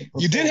deal. If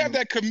you did have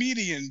that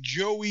comedian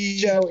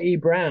Joey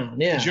Brown,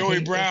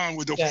 Brown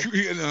with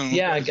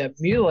got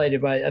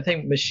mutilated by I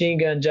think Machine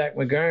Gun Jack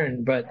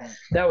McGurn, but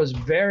that was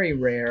very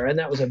rare, and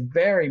that was a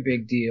very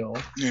big deal.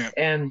 Yeah.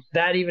 And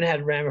that even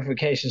had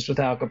ramifications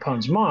with Al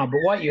Capone's mob. But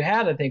what you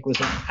had, I think, was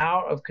an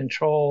out of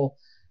control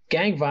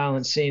gang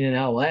violence scene in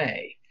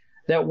L.A.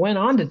 that went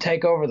on to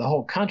take over the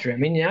whole country. I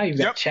mean, now you've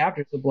got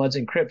chapters of Bloods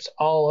and Crips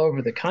all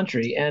over the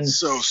country, and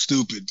so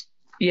stupid.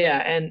 Yeah,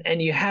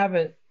 and you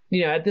haven't,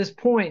 at this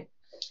point,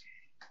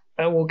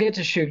 and we'll get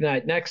to Suge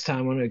Knight next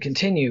time when we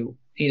continue,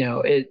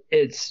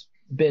 it's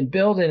been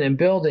building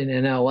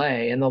in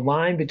L.A., and the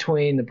line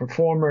between the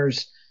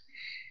performers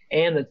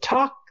and the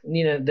talk,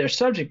 their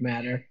subject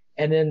matter,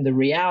 and then the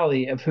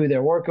reality of who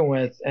they're working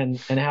with and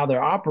how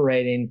they're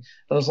operating,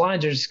 those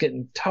lines are just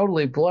getting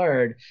totally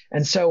blurred.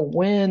 And so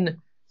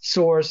when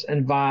Source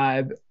and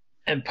Vibe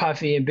and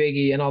Puffy and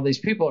Biggie and all these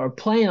people are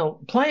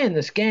playing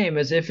this game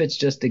as if it's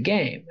just a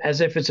game, as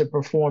if it's a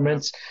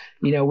performance.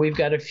 We've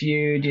got a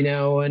feud,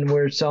 and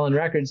we're selling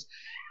records,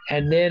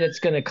 and then it's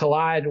going to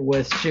collide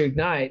with Suge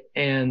Knight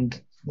and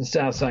the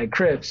Southside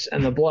Crips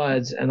and the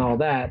Bloods and all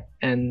that,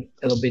 and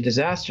it'll be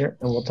disaster.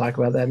 And we'll talk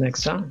about that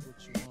next time.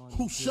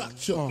 Who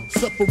shot ya?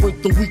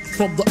 Separate the weak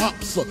from the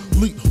ops.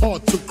 Leap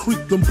hard to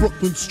creep them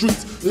Brooklyn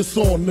streets. It's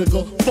on,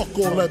 nigga. Fuck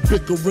all that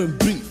bickering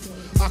beef.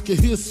 I can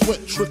hear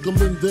sweat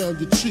trickling down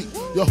your cheek.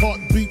 Your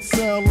heartbeat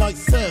sound like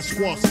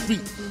Sasquatch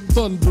feet.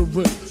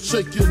 Thundering,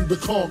 shaking the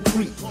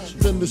concrete.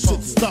 Then the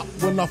shit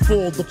stopped when I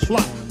fall the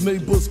plot.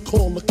 Neighbors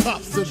call the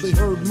cops, said they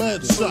heard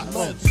mad shots.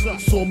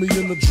 Saw me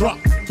in the drop,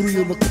 3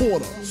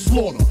 1/4.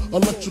 Slaughter,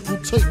 electrical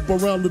tape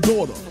around the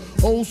daughter.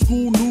 Old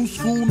school, new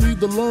school, need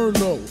to learn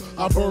though.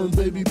 I burn,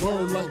 baby,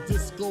 burn like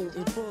disco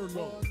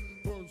inferno.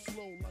 Burn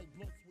slow like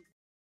blunts with...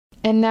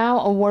 And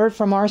now a word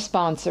from our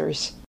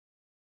sponsors.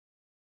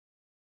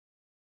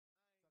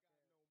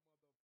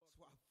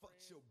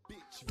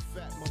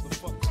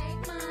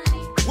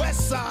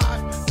 West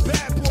side,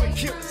 bad boy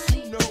killers.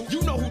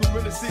 You know who the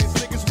realest is,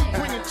 niggas. We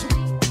bring it to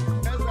you.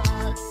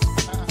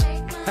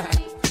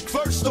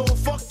 First off,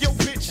 fuck your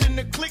bitch in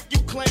the clique you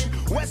claim.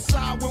 West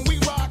side, when we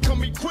ride,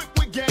 come equipped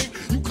with game.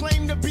 You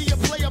claim to be a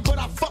player, but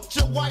I fucked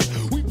your wife.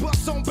 We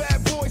bust on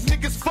bad boys,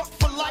 niggas fuck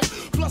for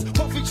life. Plus,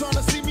 Puffy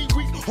tryna see me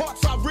weak,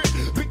 hearts I rip.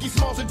 Biggie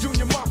Smalls and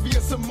Junior Mafia,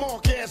 some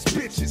mark ass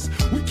bitches.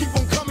 We keep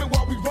on coming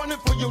while we running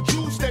for your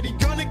juice. Steady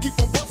gunning, keep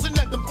on busting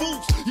at the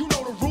boots. You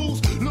know the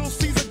rules. Little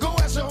Caesar, go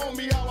ask your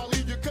homie how I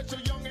leave you, cut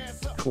your young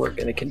ass up. We're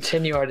going to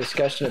continue our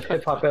discussion of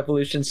Hip Hop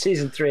Evolution,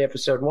 Season 3,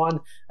 Episode 1,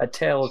 A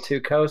Tale of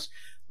Two Coasts.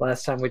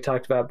 Last time we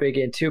talked about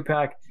Biggie and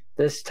Tupac.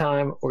 This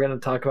time we're going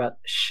to talk about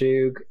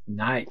Suge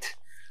Knight.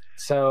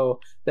 So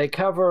they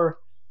cover...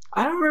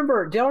 I don't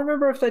remember. Do y'all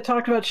remember if they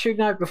talked about Suge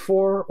Knight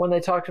before when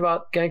they talked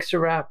about gangster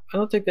rap? I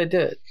don't think they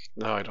did.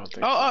 No, I don't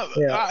think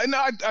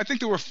I think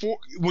there were 4.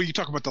 When you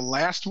talk about the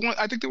last one,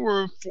 I think there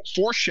were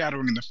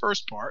foreshadowing in the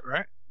first part,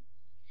 right?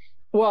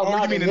 Well, Oh,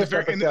 not you mean in in the this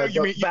very- in episode, the-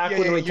 you but mean- back yeah,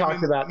 when yeah, we you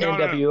talked mean- about no, no,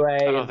 no. NWA.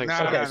 I don't think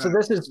so. Okay, so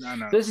this is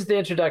no. this is the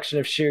introduction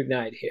of Suge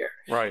Knight here.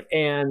 Right.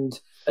 And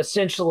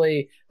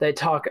essentially they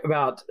talk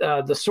about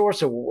the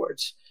Source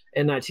Awards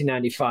in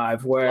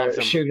 1995, where Love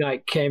them. Suge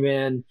Knight came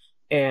in,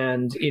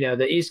 and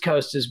the East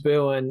Coast is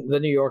booing, the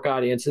New York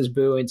audience is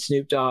booing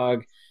Snoop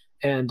Dogg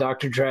and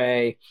Dr.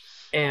 Dre,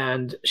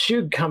 and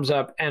Suge comes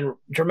up and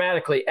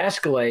dramatically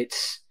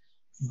escalates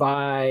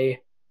by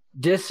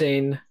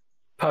dissing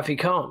Puffy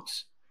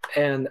Combs,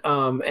 and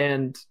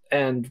that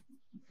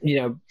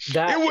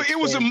It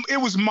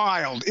was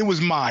mild. It was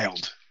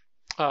mild.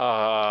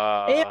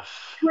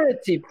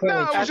 pretty points.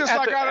 No, it was just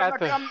like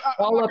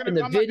all up in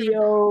the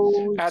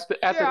videos. At the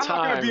I'm not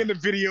time, gonna be in the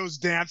videos,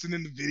 dancing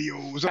in the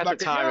videos. at the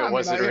time, it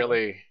wasn't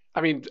really.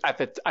 I see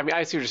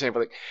what you're saying, but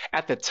like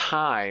at the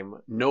time,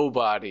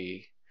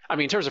 nobody. I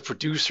mean, in terms of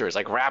producers,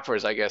 like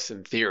rappers, I guess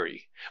in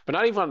theory, but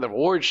not even on the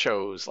award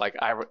shows.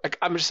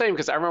 I'm just saying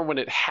because I remember when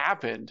it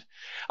happened,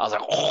 I was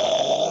like,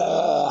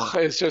 oh,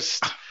 it's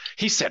just.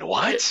 He said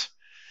what?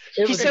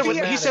 He said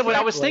what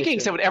I was thinking. He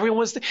said what everyone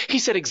was. He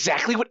said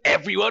exactly what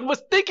everyone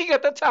was thinking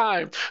at the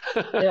time.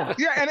 Yeah.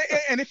 Yeah,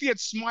 and if he had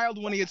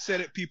smiled when he had said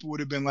it, people would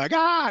have been like,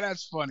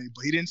 that's funny.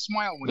 But he didn't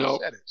smile when he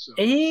said it. So.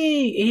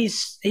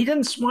 He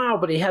didn't smile,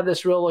 but he had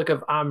this real look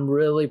of, I'm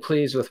really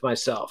pleased with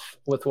myself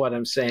with what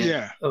I'm saying.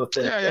 Yeah.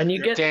 And you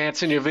get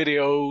dance in your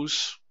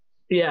videos.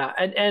 Yeah,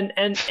 and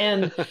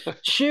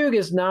Suge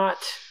is not.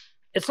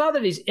 It's not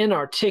that he's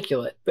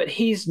inarticulate, but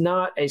he's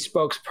not a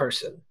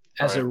spokesperson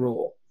as a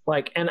rule.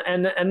 Like, and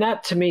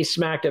that to me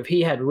smacked of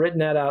he had written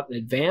that out in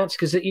advance,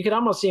 because you could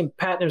almost see him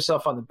patting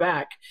himself on the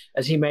back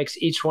as he makes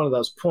each one of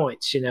those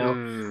points.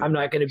 I'm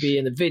not going to be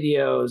in the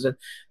videos,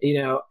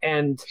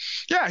 and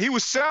yeah, he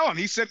was selling.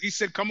 He said,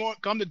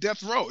 come to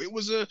Death Row. It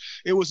was a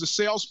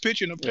sales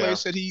pitch in a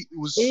place that he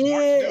was.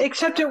 Yeah,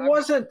 except it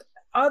wasn't.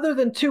 Other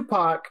than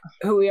Tupac,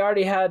 who he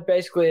already had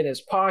basically in his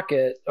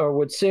pocket or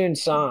would soon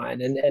sign,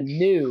 and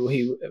knew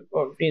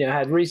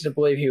had reason to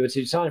believe he would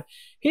soon sign him,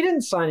 he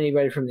didn't sign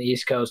anybody from the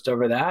East Coast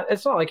over that.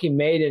 It's not like he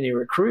made any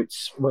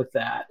recruits with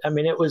that. I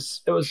mean, it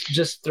was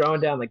just throwing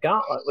down the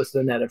gauntlet was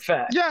the net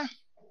effect. Yeah,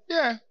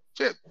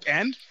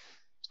 and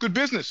it's good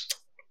business.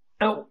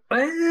 Oh,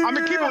 I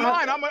mean, keep in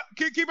mind,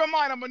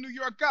 I'm a New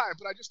York guy,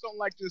 but I just don't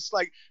like this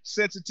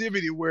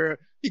sensitivity where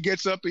he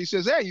gets up and he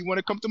says, "Hey, you want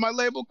to come to my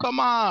label? Come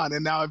on!"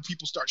 And now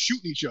people start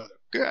shooting each other.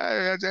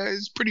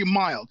 It's pretty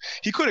mild.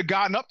 He could have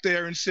gotten up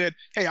there and said,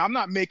 "Hey, I'm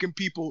not making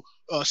people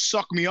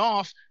suck me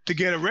off to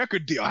get a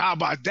record deal. How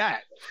about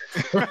that?"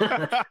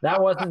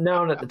 That wasn't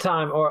known at the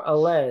time, or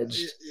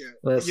alleged.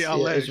 Alleged.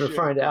 Is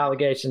referring to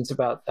allegations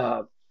about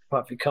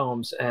Puffy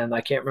Combs, and I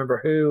can't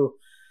remember who.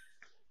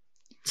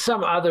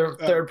 Some other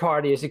third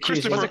party is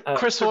accusing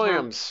Chris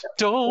Williams.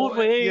 Don't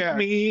wake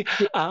me,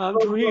 I'm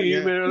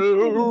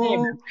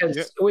dreaming.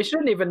 We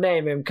shouldn't even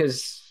name him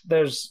because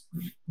there's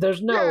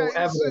no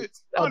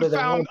evidence other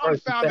than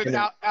unfounded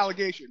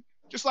allegation.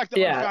 Just like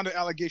the unfounded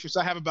allegations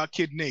I have about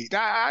Kid Nate.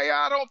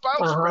 I don't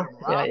spread them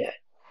around.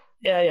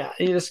 Yeah.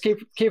 You just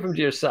keep them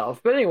to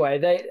yourself. But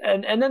anyway,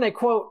 and then they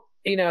quote.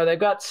 They've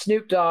got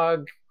Snoop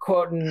Dogg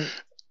quoting,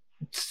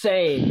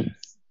 saying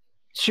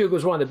Suge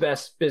was one of the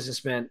best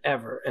businessmen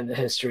ever in the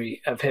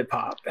history of hip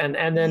hop, and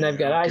then they've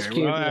got Ice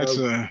Cube.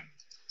 Well,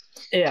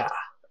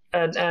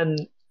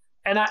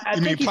 and I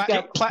think he's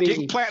got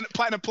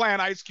platinum plan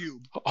Ice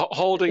Cube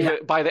holding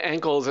it by the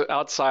ankles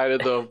outside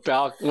of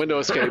the window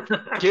escape.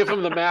 Give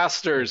him the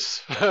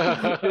masters. Give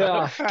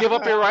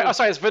up your right. Oh,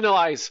 sorry, it's Vanilla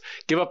Ice.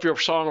 Give up your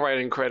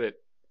songwriting credit.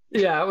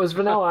 Yeah, it was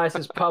Vanilla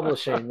Ice's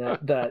publishing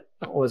that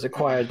was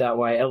acquired that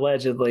way,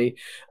 allegedly.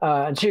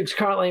 And Suge's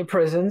currently in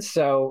prison,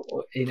 so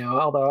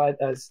although I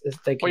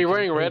think. Well, you're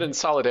wearing red in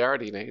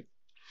solidarity, Nate.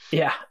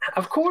 Yeah,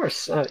 of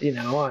course. I mean,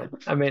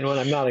 when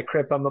I'm not a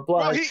Crip, I'm a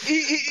Blood.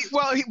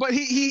 But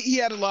he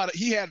had a lot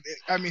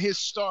of. His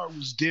star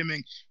was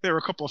dimming. There were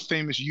a couple of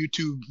famous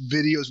YouTube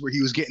videos where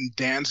he was getting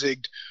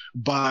Danzigged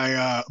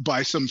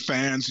by some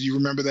fans. You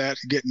remember that?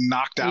 Getting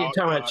knocked out. You're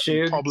talking about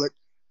Suge? In public.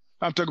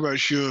 I'm talking about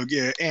Suge,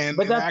 yeah.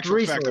 But that's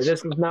recently.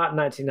 This was not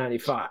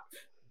 1995.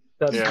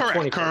 That's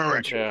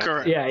correct. Yeah.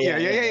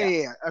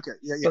 Okay,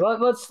 yeah.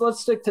 But let's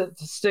stick to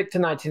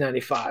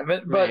 1995.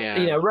 But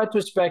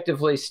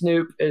retrospectively,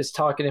 Snoop is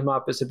talking him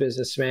up as a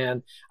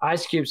businessman.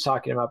 Ice Cube's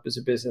talking him up as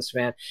a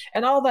businessman,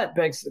 and all that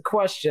begs the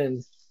question,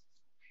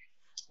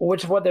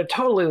 which what they're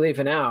totally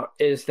leaving out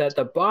is that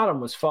the bottom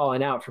was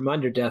falling out from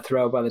under Death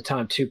Row by the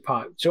time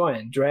Tupac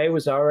joined. Dre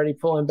was already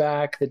pulling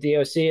back. The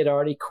DOC had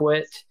already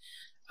quit.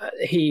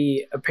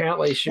 He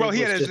apparently was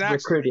just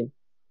recruiting.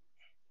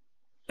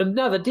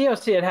 No, the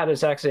DOC had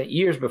his accident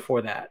years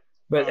before that,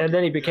 and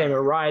then he became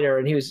a writer,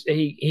 and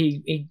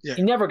he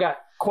never got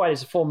quite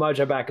his full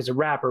mojo back as a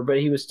rapper, but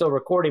he was still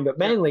recording. But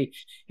mainly,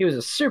 he was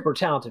a super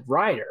talented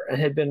writer and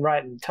had been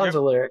writing tons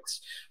of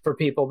lyrics for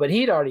people. But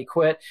he'd already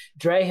quit.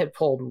 Dre had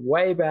pulled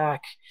way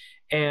back,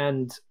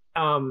 and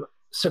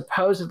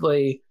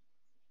supposedly,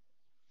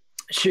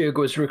 Suge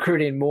was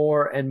recruiting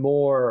more and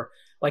more.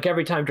 Like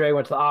every time Dre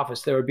went to the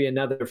office, there would be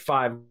another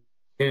 5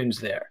 goons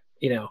there.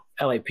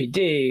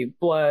 LAPD,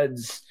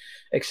 Bloods,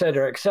 et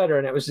cetera,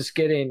 and it was just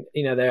getting,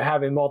 they're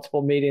having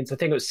multiple meetings. I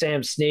think it was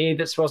Sam Snead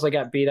that supposedly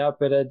got beat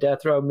up at a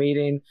death row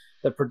meeting,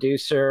 the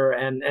producer,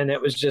 and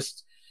it was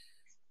just,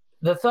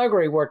 the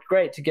thuggery worked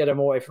great to get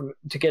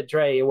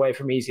Dre away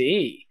from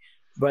Eazy-E,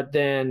 but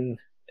then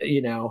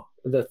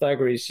the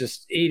thuggery is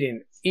just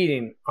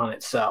eating on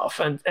itself,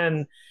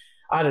 and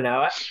I don't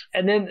know.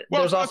 And then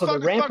there's also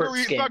the Rampart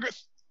scam.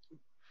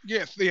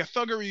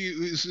 Thuggery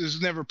is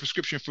never a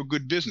prescription for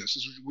good business,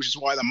 which is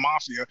why the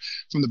mafia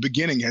from the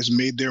beginning has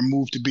made their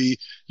move to be,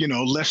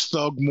 less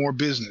thug, more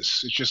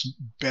business. It's just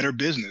better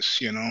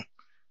business,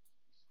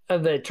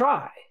 And they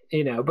try,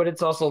 but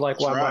it's also like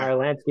why Meyer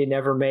Lansky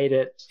never made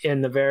it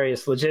in the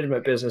various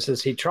legitimate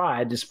businesses he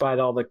tried, despite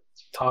all the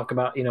talk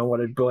about, what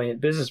a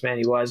brilliant businessman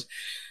he was.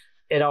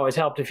 It always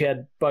helped if you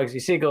had Bugsy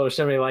Siegel or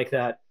somebody like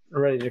that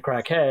ready to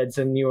crack heads,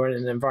 and you were in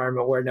an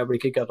environment where nobody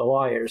could go to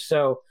lawyers.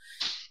 So,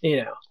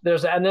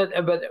 there's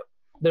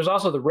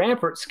also the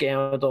Rampart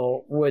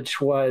scandal, which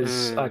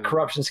was a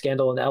corruption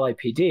scandal in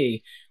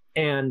LAPD,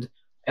 and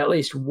at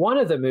least one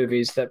of the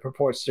movies that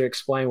purports to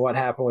explain what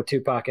happened with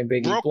Tupac and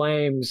Biggie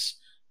blames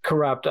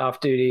corrupt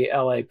off-duty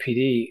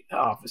LAPD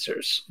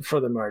officers for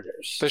the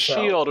murders. The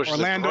Shield, which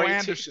Orlando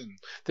Anderson.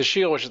 The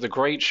Shield, which is the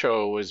great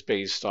show, was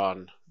based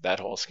on that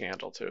whole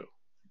scandal too.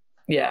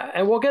 Yeah,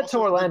 and we'll get to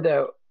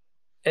Orlando.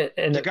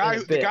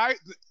 The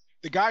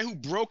guy who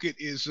broke it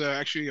is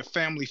actually a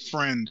family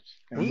friend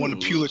and won a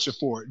Pulitzer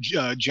for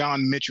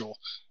John Mitchell,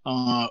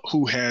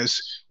 who has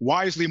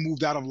wisely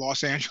moved out of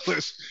Los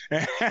Angeles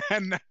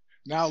and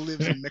now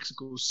lives in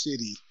Mexico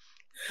City.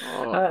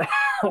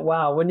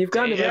 Wow, when you've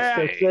gone to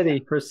Mexico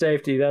City for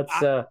safety, that's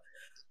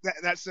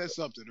that says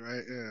something,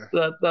 right?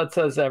 Yeah, that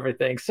says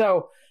everything.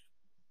 So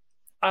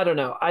I don't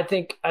know. I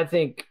think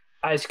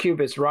Ice Cube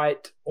is right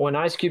when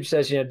Ice Cube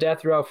says,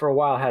 Death Row for a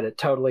while had it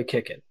totally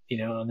kicking,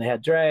 and they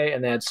had Dre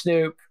and they had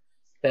Snoop,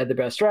 they had the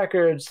best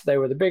records, they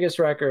were the biggest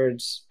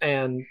records,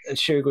 and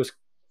Suge was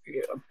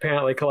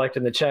apparently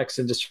collecting the checks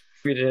and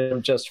distributed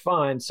them just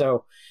fine.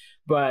 So,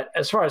 but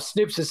as far as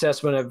Snoop's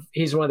assessment of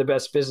he's one of the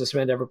best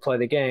businessmen to ever play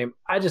the game,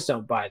 I just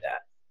don't buy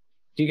that.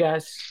 Do you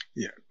guys?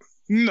 Yeah.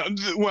 No.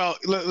 Well,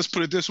 let's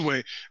put it this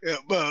way: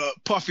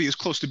 Puffy is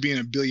close to being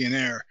a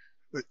billionaire.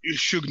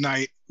 Suge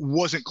Knight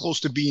wasn't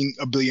close to being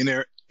a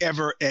billionaire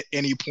ever at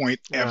any point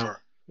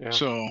ever. Yeah.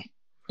 So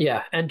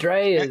yeah, and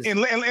Dre is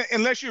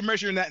unless you're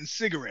measuring that in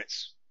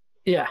cigarettes.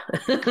 Yeah,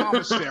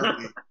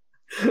 commissary.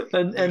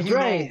 and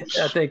Dre, knows?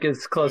 I think,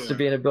 is close to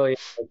being a billionaire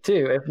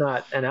too, if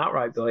not an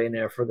outright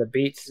billionaire for the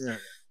Beats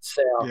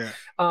sale. Yeah.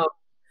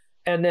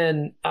 And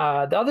then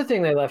the other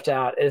thing they left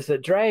out is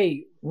that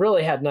Dre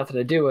really had nothing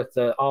to do with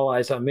the All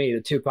Eyes on Me,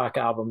 the Tupac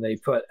album they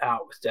put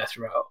out with Death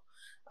Row.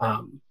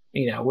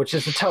 Which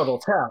is a total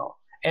tell.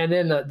 And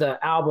then the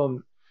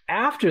album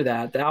after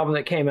that, the album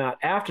that came out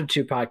after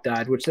Tupac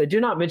died, which they do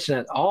not mention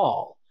at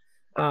all,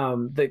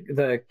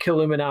 the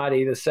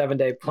Killuminati, the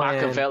 7-Day Plan.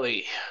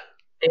 Machiavelli.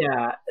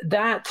 Yeah,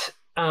 that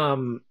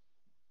album,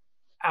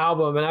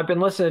 and I've been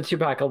listening to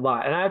Tupac a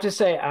lot, and I have to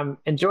say I'm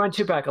enjoying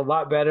Tupac a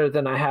lot better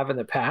than I have in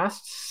the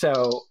past.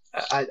 So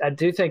I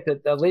do think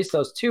that at least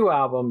those two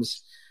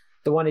albums,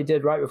 the one he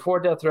did right before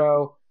Death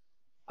Row,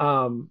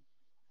 and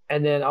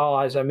then All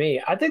Eyes on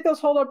Me, I think those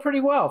hold up pretty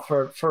well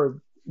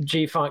for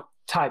G-Funk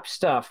type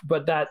stuff.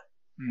 But that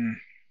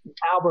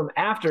album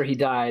after he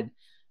died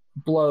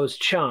blows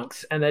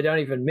chunks, and they don't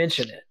even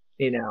mention it,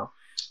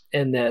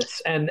 in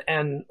this. And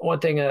one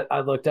thing that I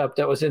looked up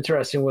that was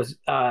interesting was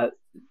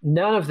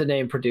none of the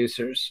named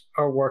producers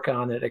are working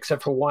on it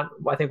except for one.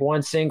 I think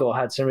one single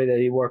had somebody that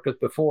he worked with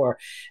before,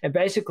 and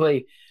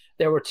basically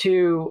there were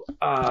two.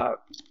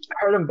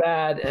 Hurt 'Em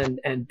Bad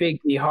and Big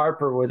D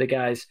Harper were the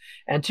guys,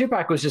 and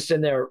Tupac was just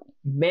in there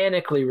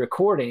manically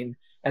recording,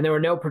 and there were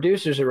no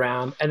producers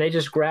around, and they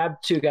just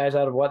grabbed two guys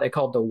out of what they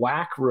called the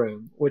whack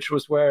room, which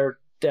was where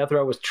Death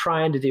Row was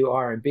trying to do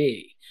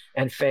R&B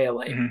and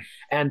failing,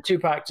 and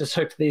Tupac just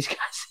hooked these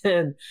guys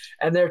in,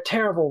 and they're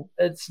terrible.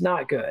 It's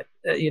not good,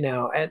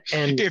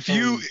 and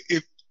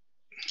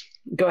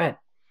go ahead.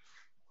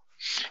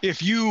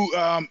 If you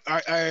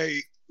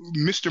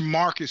Mr.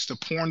 Marcus, the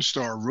porn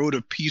star, wrote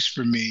a piece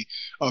for me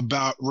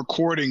about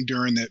recording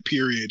during that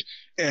period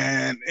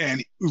and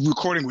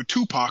recording with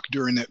Tupac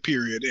during that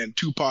period. And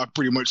Tupac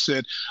pretty much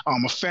said,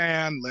 I'm a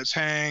fan, let's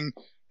hang.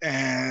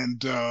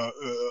 And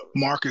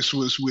Marcus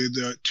was with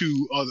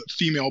two other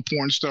female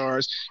porn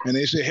stars, and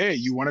they said, hey,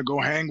 you want to go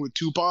hang with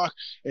Tupac?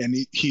 And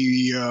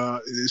he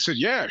said,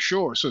 yeah,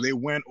 sure. So they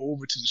went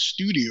over to the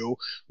studio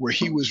where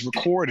he was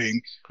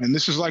recording, and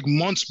this is like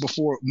months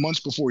before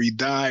he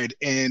died.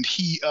 And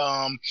he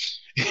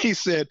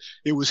said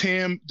it was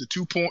him,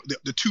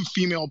 the two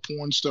female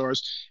porn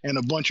stars, and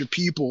a bunch of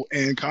people.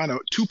 And kind of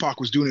Tupac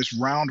was doing this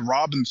round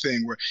robin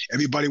thing where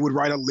everybody would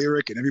write a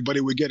lyric and everybody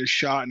would get a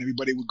shot and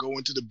everybody would go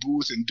into the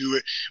booth and do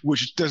it,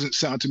 which doesn't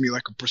sound to me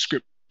like a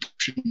prescription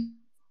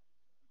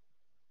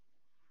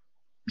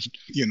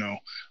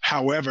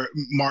However,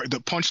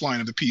 the punchline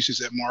of the piece is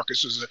that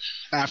Marcus was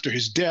after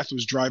his death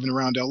was driving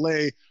around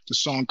L.A. The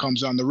song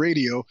comes on the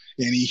radio,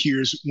 and he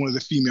hears one of the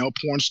female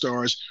porn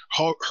stars.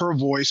 Her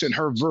voice and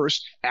her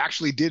verse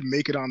actually did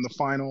make it on the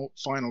final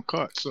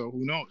cut. So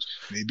who knows?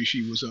 Maybe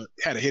she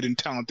had a hidden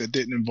talent that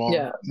didn't involve.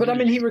 Yeah, but I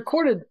mean, he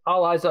recorded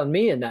 "All Eyes on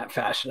Me" in that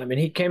fashion. I mean,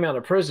 he came out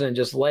of prison and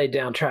just laid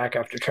down track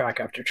after track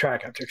after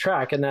track after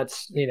track, and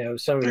that's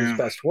some of his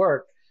best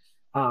work.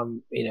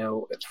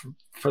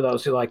 For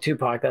those who like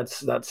Tupac, that's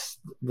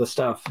the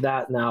stuff,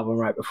 that and the album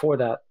right before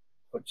that,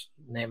 which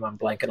name I'm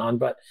blanking on,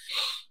 but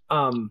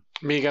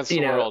Me Against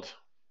the World.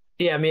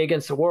 Yeah, Me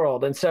Against the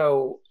World. And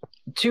so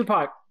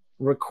Tupac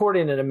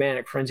recording in a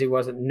manic frenzy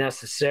wasn't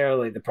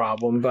necessarily the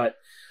problem, but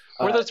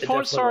were those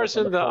porn stars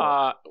in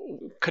the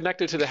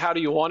connected to the "How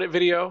Do You Want It"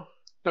 video?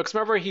 No, because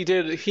remember he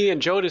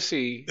and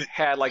Jodeci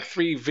had like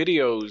 3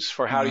 videos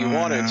for "How Do You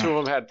Want It." 2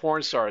 of them had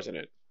porn stars in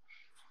it.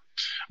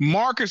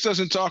 Marcus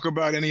doesn't talk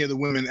about any of the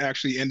women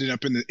actually ending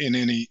up in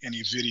any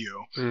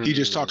video. He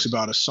just talks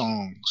about a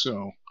song.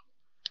 So,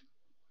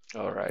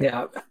 all right.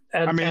 Yeah,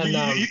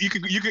 you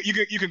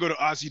can go to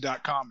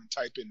Ozzy.com and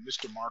type in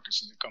Mr.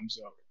 Marcus and it comes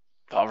up.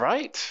 All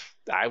right,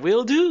 I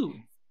will do.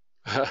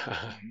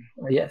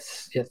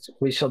 Yes,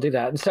 we shall do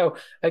that. And so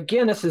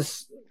again, this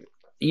is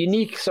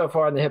unique so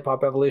far in the hip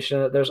hop evolution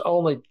that there's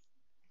only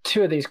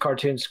 2 of these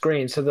cartoon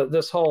screens, so that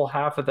this whole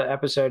half of the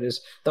episode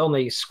is the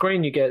only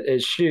screen you get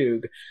is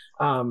Suge.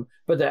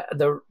 But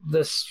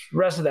this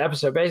rest of the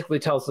episode basically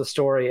tells the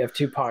story of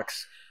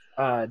Tupac's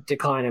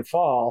decline and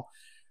fall.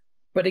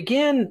 But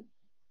again,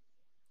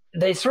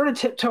 they sort of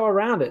tiptoe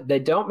around it. They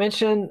don't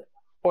mention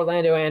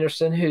Orlando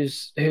Anderson,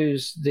 who's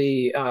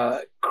the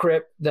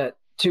Crip that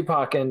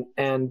Tupac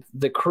and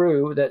the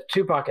crew that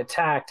Tupac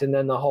attacked, and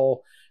then the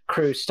whole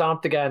crew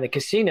stomped the guy in the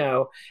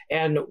casino.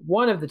 And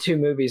one of the 2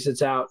 movies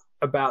that's out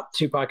about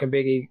Tupac and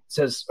Biggie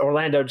says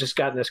Orlando just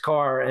got in his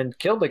car and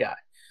killed the guy.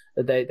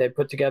 They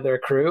put together a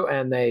crew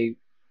and they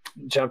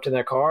jumped in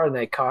their car and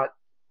they caught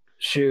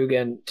Suge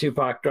and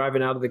Tupac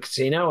driving out of the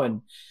casino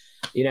and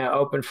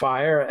opened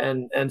fire,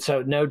 and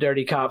so no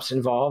dirty cops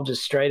involved,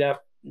 just straight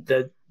up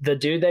the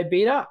dude they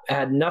beat up. It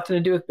had nothing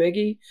to do with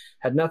Biggie,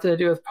 had nothing to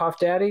do with Puff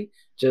Daddy,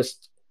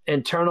 just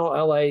internal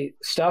LA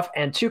stuff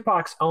and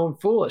Tupac's own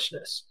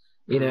foolishness.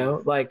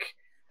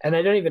 And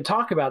they don't even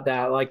talk about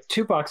that. Like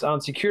Tupac's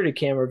on security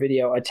camera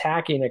video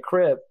attacking a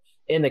Crip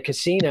in the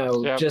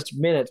casino just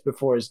minutes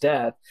before his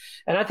death.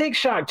 And I think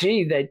Shock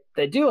G,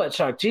 they do let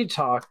Shock G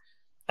talk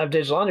of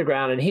Digital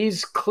Underground, and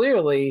he's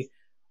clearly,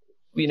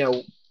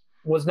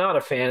 was not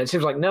a fan. It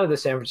seems like none of the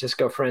San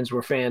Francisco friends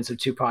were fans of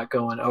Tupac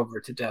going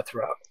over to death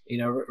row.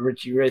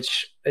 Richie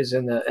Rich is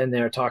in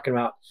there talking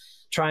about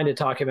trying to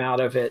talk him out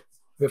of it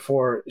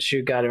before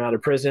Suge got him out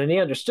of prison. And he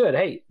understood,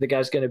 hey, the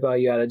guy's going to bail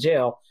you out of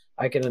jail.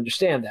 I can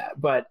understand that,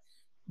 but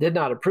did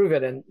not approve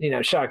it. And,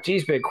 Shock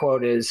G's big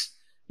quote is,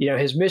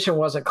 his mission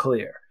wasn't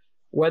clear.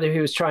 Whether he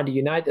was trying to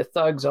unite the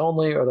thugs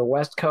only or the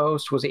West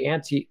Coast, was he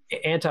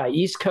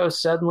anti-East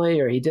Coast suddenly,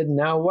 or he didn't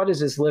know? What is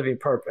his living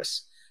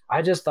purpose?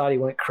 I just thought he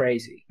went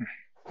crazy,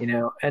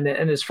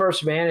 And his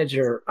first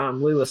manager,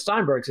 Leela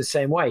Steinberg's the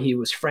same way. He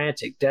was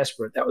frantic,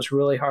 desperate. That was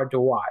really hard to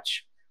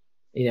watch,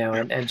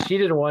 and she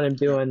didn't want him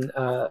doing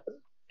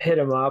Hit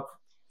 'Em Up.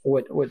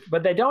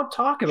 But they don't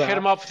talk about Hit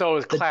 'Em Up, though,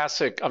 is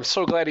classic. I'm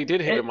so glad he did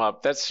Hit 'Em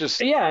Up. That's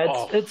just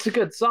it's a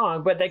good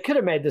song, but they could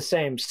have made the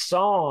same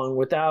song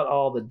without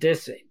all the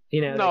dissing. They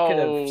could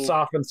have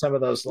softened some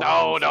of those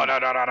lines. No.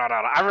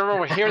 I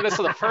remember hearing this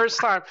for the first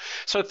time.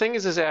 So the thing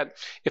is that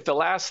if the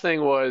last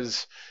thing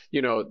was,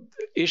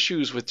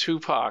 issues with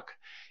Tupac,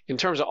 in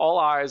terms of All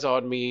Eyes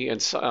on Me and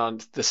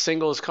the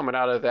singles coming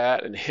out of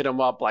that and Hit 'Em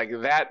Up,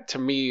 like that to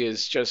me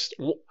is just,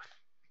 I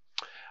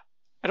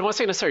don't want to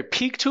say necessarily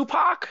peak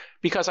Tupac,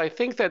 because I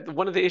think that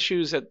one of the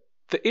issues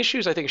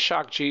I think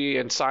Shock G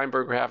and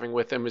Steinberg were having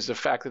with him is the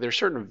fact that there's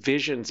certain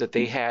visions that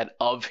they had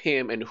of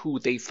him and who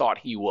they thought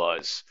he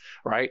was,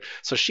 right?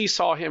 So she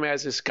saw him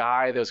as this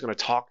guy that was going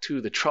to talk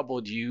to the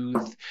troubled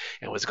youth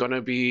and was going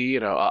to be,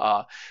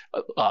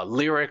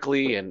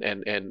 lyrically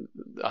and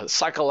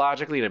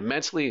psychologically and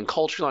mentally and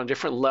culturally on a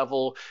different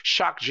level.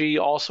 Shock G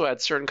also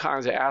had certain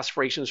kinds of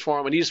aspirations for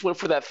him, and he just went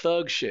for that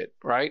thug shit,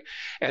 right?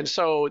 And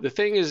so the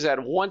thing is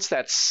that once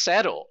that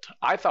settled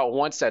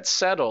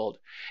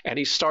and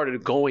he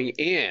started going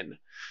in,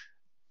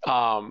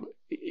 the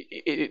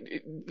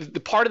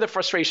part of the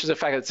frustration is the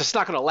fact that it's just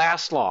not going to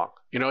last long.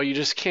 You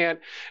just can't,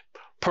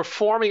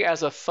 performing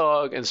as a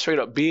thug and straight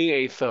up being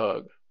a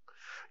thug,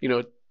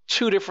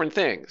 2 different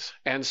things.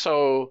 And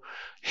so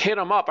Hit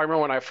 'Em Up, I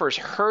remember when I first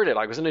heard it,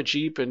 I was in a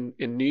Jeep in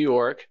New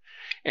York,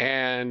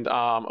 and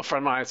a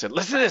friend of mine said,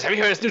 listen to this, have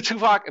you heard this new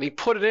Tupac? And he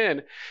put it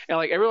in, and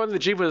like everyone in the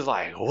Jeep was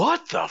like,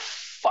 what the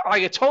fuck?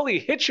 Like it totally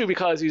hits you,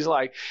 because he's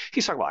talking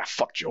about, I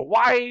fucked your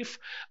wife,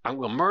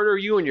 I'm gonna murder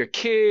you and your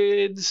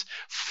kids,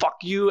 fuck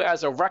you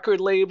as a record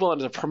label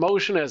and as a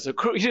promotion, as a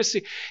crew.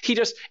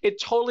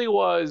 It totally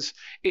was,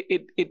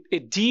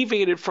 it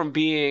deviated from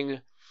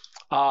being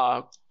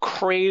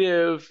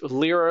creative,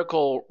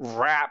 lyrical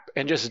rap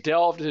and just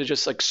delved into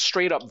just like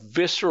straight up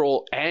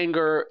visceral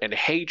anger and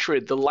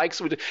hatred, the likes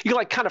of it. You can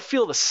like kind of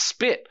feel the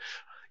spit,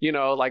 you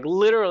know, like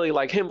literally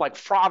like him like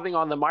frothing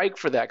on the mic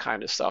for that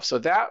kind of stuff. So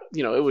that,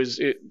 you know,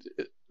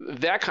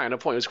 that kind of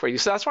point was crazy.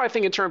 So that's why I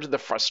think in terms of the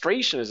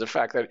frustration is the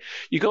fact that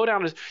you go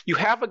down to, you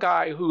have a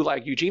guy who,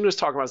 like Eugene was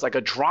talking about, is like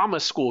a drama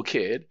school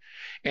kid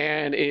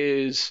and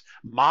is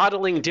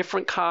modeling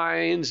different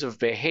kinds of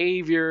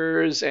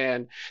behaviors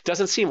and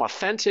doesn't seem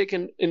authentic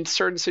in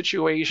certain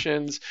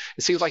situations.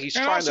 It seems like he's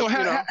and trying also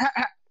to,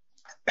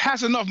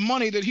 has enough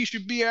money that he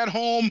should be at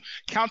home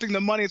counting the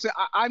money and say,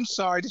 I'm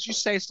sorry, did you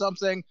say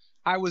something?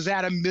 I was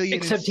at $1 million.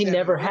 Except he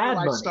never had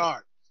money.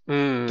 Start? He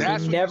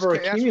never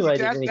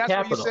accumulated any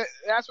capital.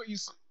 That's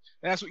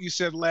what you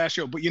said last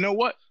show. But you know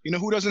what? You know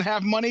who doesn't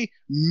have money?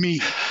 Me.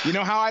 You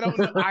know how I don't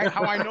know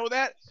how I know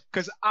that?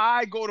 Because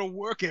I go to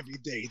work every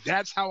day.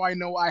 That's how I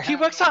know I have. He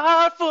works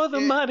hard for the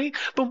money.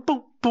 Boom,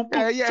 boom, boom,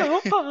 boom.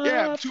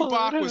 Yeah.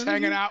 Tupac was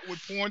hanging out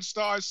with porn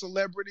stars,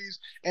 celebrities,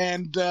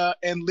 and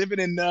living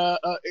in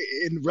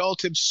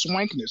relative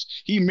swankness.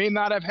 He may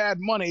not have had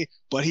money,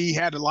 but he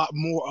had a lot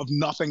more of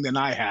nothing than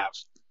I have.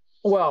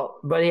 Well,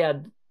 but he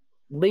had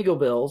legal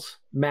bills,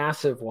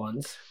 massive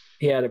ones.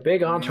 He had a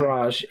big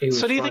entourage.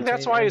 So do you think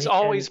that's why he's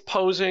always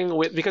posing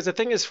with, because the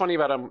thing is funny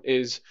about him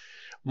is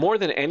more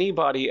than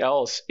anybody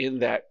else in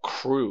that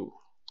crew,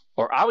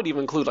 or I would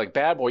even include like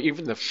Bad Boy,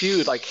 even the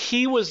Feud, like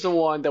he was the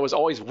one that was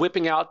always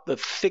whipping out the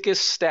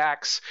thickest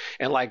stacks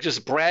and like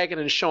just bragging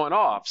and showing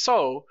off.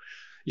 So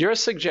you're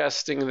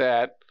suggesting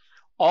that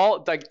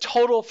all like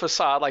total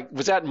facade, like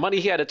was that money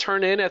he had to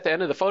turn in at the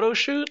end of the photo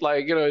shoot?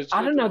 Like, you know,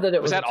 I don't know that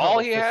it was that all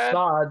he had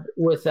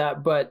with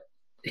that, but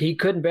he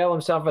couldn't bail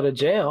himself out of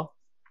jail.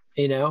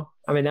 You know,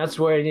 I mean, that's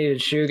where he needed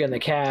Suge and the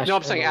cash. No,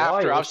 I'm saying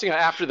after. I was saying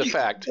after the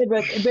fact.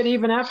 But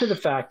even after the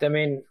fact, I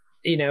mean,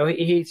 you know,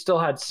 he still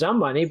had some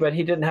money, but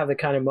he didn't have the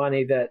kind of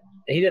money that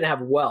he didn't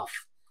have wealth.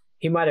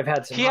 He might have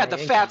had some. He had the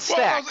fat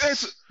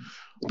stacks,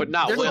 but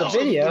not wealth. The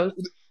videos.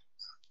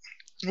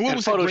 What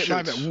was the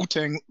line that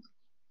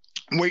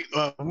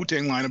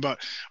Wu-Tang line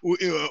about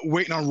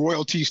waiting on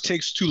royalties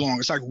takes too long?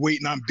 It's like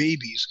waiting on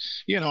babies.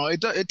 You know,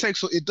 it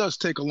does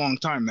take a long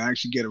time to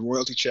actually get a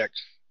royalty check.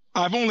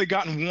 I've only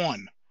gotten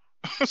one.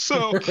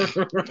 So,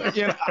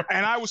 you know,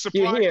 and I was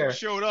surprised it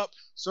showed up.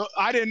 So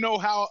I didn't know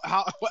how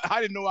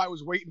I didn't know I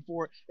was waiting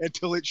for it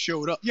until it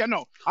showed up. Yeah,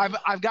 no,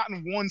 I've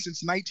gotten one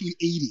since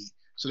 1980.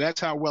 So that's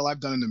how well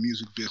I've done in the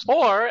music business.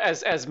 Or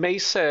as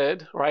Mace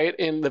said, right,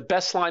 in the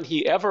best line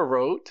he ever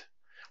wrote,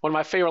 one of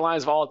my favorite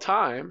lines of all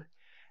time,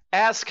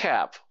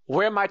 ASCAP,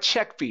 where my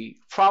check be?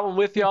 Problem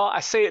with y'all? I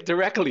say it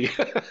directly.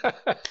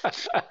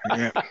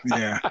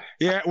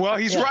 Yeah. Well,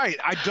 he's right.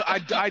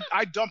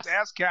 I dumped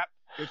ASCAP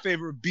in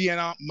favor of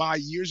BNI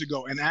years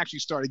ago and actually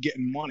started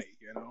getting money,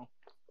 you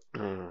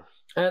know.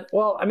 And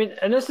well, I mean,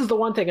 and this is the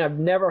one thing I've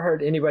never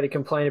heard anybody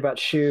complain about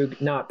Suge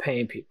not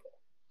paying people.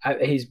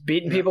 He's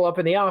beating people up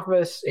in the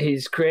office.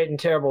 He's creating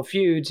terrible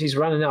feuds. He's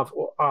running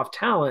off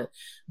talent.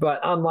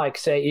 But unlike,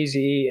 say,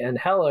 Eazy-E and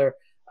Heller,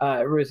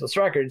 Ruthless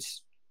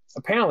Records,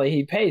 apparently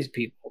he pays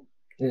people.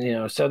 You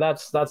know, so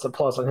that's a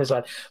plus on his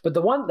side. But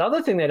the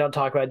other thing they don't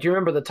talk about, do you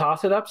remember the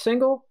Toss It Up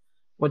single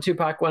when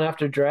Tupac went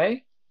after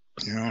Dre?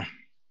 Yeah.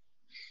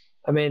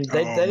 I mean,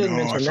 they didn't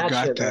mention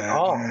that shit at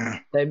all. Yeah.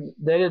 They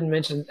didn't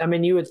mention. I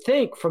mean, you would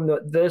think from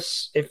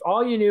this, if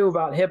all you knew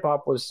about hip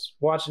hop was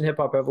watching Hip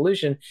Hop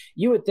Evolution,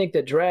 you would think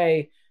that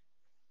Dre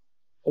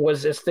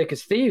was as thick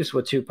as thieves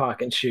with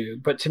Tupac and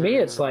Suge. But to me,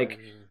 it's like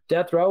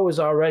Death Row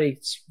was already,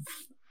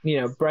 you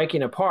know,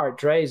 breaking apart.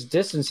 Dre's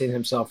distancing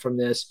himself from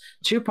this.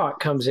 Tupac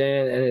comes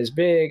in and is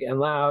big and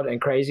loud and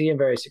crazy and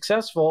very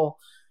successful,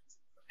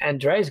 and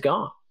Dre's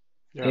gone.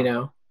 Yeah. You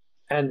know,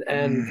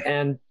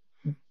 and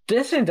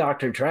dissing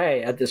Dr.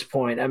 Dre at this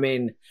point, I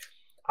mean,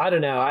 I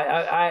don't know.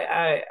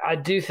 I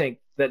do think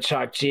that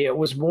Shock G, it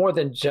was more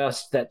than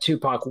just that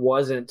Tupac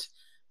wasn't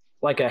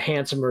like a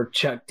handsomer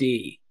Chuck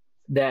D,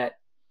 that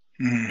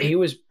he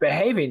was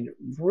behaving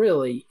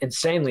really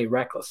insanely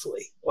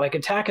recklessly, like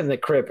attacking the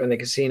Crip in the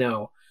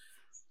casino.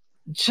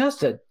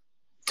 Just a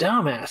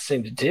dumbass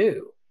thing to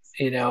do,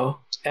 you know?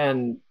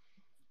 And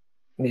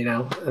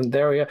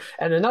there we go.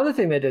 And another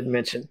thing they didn't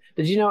mention,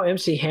 did you know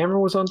MC Hammer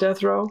was on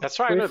Death Row? That's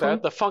right, briefly? I know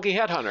that. The Funky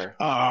Headhunter.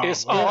 Oh,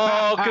 it's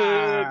all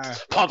good.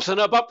 Pumps and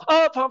up,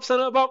 pumps and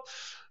up.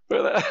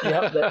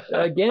 Yep,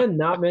 again,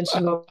 not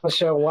mentioned on the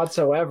show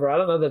whatsoever. I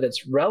don't know that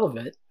it's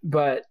relevant,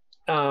 but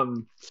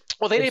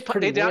well, they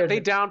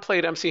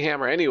downplayed MC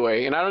Hammer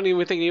anyway, and I don't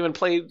even think they even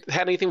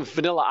had anything with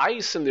Vanilla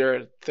Ice in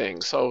their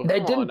thing. So they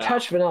didn't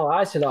touch Vanilla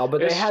Ice at all, but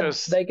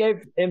they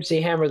gave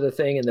MC Hammer the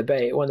thing in the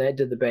Bay when they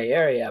did the Bay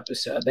Area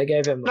episode. They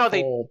gave him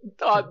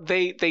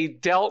they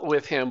dealt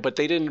with him, but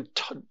they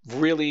didn't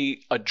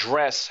really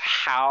address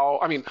how.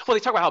 I mean, well,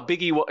 they talk about how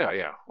big he was. Oh,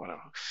 yeah,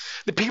 whatever.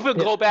 The people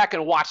go back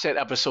and watch that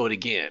episode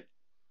again.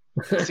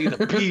 See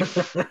the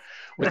beef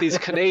with these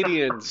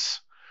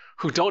Canadians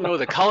who don't know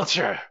the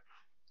culture.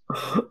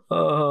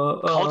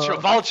 Culture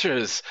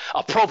vultures,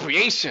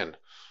 appropriation.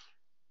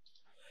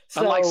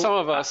 Unlike some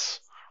of us.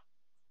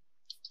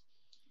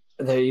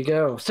 There you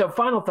go. So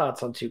final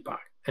thoughts on Tupac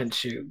and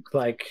Suge.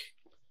 Like,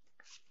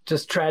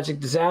 just tragic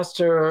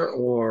disaster,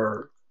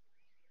 or...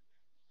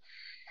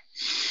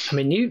 I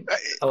mean,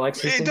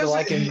 Alexis, seemed to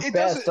like him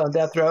best on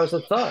Death Row as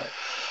a thug.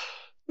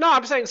 No,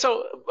 I'm saying,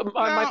 so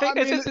my thing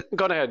is,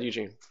 go ahead,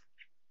 Eugene.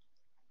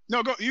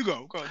 No, you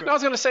go. What I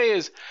was going to say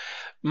is,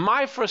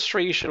 my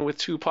frustration with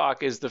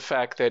Tupac is the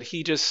fact that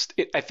he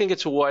I think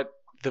it's what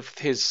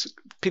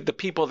the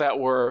people that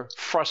were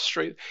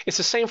frustrated, it's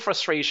the same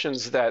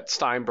frustrations that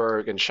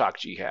Steinberg and Shock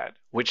G had,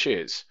 which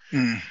is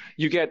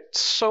you get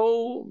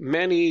so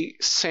many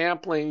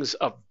samplings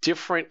of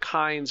different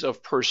kinds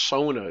of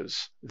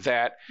personas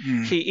that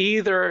he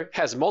either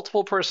has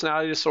multiple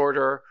personality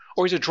disorder,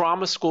 or he's a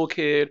drama school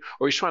kid,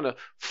 or he's trying to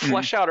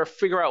flesh out or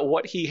figure out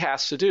what he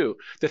has to do.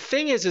 The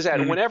thing is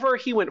that whenever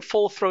he went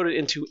full-throated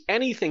into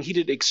anything, he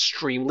did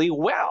extremely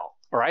well.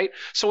 All right.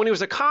 So when he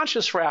was a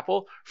conscious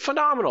rapper,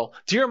 phenomenal.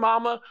 Dear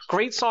Mama,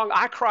 great song.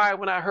 I cried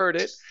when I heard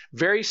it.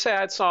 Very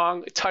sad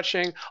song,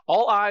 touching.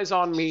 All Eyes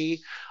on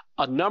Me.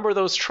 A number of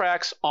those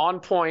tracks on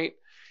point.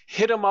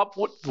 Hit him up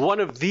with one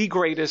of the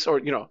greatest,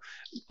 or,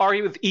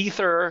 argue with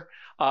Ether.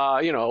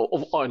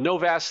 No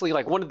Vaseline,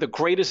 like one of the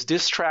greatest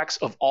diss tracks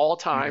of all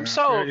time.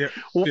 So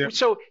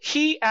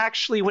he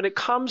actually, when it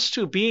comes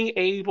to being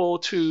able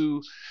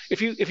to,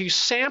 if you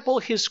sample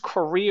his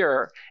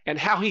career and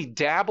how he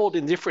dabbled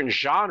in different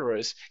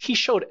genres, he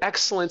showed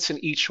excellence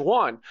in each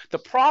one. The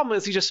problem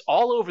is he's just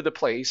all over the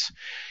place.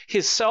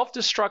 His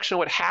self-destruction,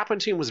 what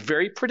happened to him, was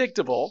very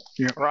predictable,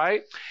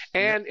 right?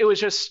 And it was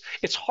just,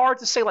 it's hard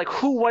to say, like,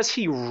 who was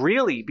he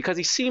really? Because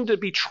he seemed to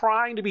be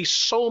trying to be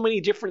so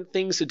many different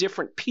things to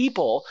different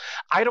people.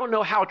 I don't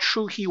know how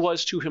true he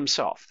was to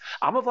himself.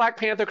 I'm a Black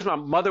Panther because my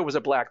mother was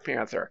a Black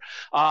Panther.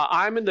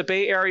 I'm in the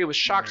Bay Area with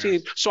Shock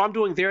Team, so I'm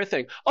doing their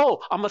thing.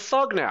 Oh, I'm a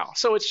thug now.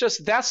 So it's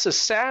just, that's the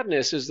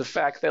sadness, is the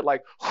fact that,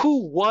 like,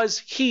 who was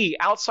he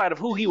outside of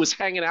who he was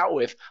hanging out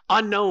with?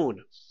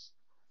 Unknown.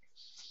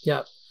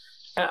 Yeah.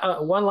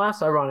 One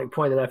last ironic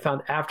point that I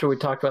found after we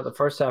talked about the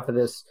first half of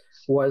this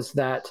was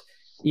that,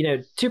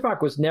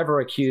 Tupac was never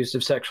accused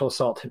of sexual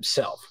assault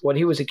himself. What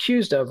he was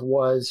accused of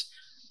was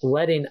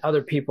letting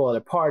other people at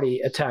a party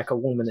attack a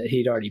woman that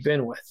he'd already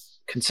been with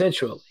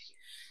consensually.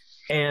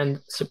 And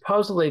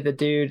supposedly the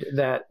dude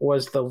that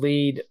was the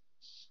lead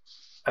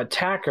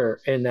attacker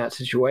in that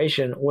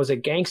situation was a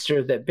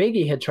gangster that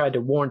Biggie had tried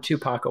to warn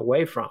Tupac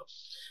away from.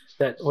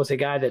 That was a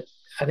guy that,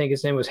 I think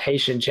his name was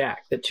Haitian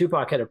Jack, that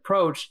Tupac had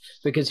approached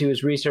because he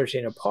was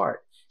researching a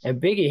part.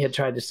 And Biggie had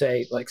tried to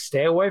say, like,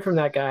 stay away from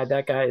that guy.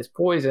 That guy is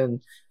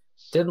poison.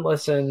 Didn't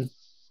listen,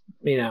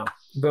 boom,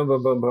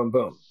 boom, boom, boom,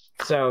 boom.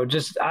 So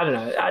just, I don't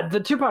know.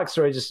 The Tupac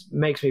story just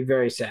makes me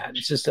very sad.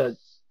 It's just a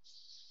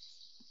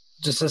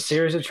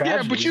series of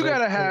tragedies. Yeah, but you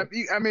gotta have.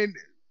 I mean,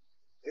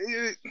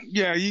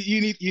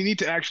 you need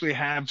to actually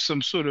have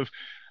some sort of.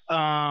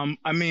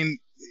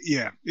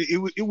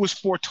 It was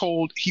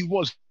foretold he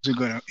wasn't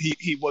gonna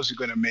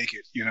make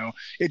it.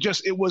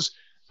 It was.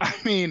 I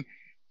mean,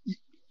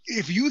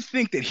 if you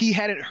think that he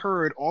hadn't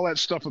heard all that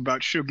stuff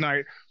about Suge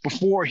Knight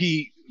before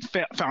he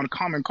found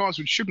common cause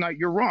with Suge Knight,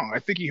 you're wrong. I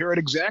think he heard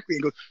exactly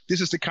and goes, "This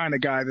is the kind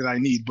of guy that I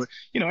need." But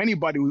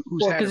anybody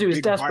who's had a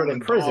big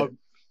violent dog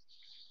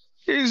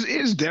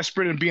is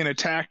desperate and being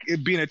attacked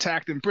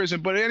in prison.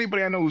 But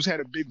anybody I know who's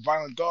had a big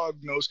violent dog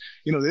knows,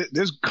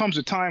 there comes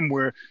a time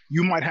where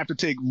you might have to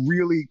take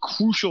really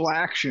crucial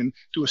action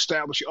to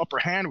establish your upper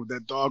hand with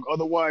that dog.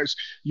 Otherwise,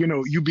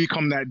 you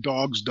become that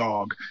dog's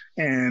dog.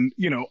 And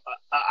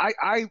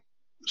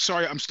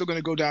sorry, I'm still going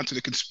to go down to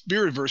the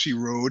conspiracy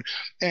road,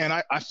 and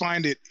I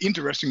find it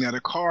interesting that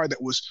a car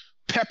that was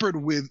peppered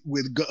with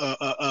what's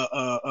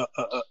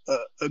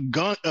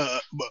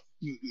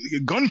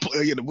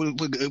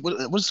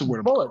the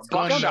word? Bullets,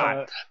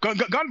 gunfire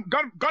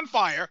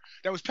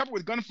that was peppered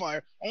with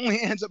gunfire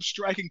only ends up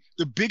striking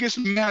the biggest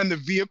man in the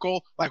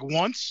vehicle like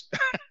once.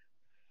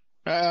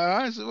 What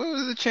are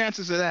the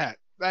chances of that?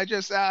 I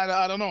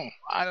don't know.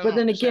 But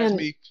then again,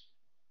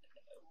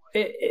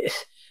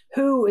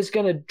 who is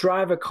going to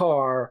drive a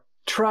car,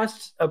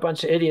 trust a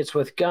bunch of idiots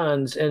with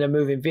guns in a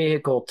moving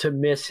vehicle to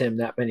miss him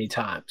that many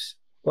times?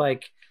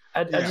 Like,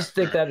 I just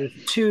think that is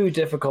too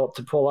difficult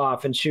to pull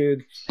off. And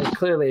Suge has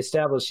clearly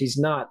established he's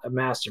not a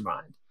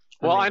mastermind.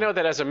 Well, I know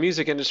that as a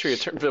music industry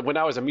attorney, when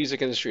I was a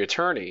music industry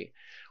attorney,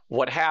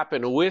 what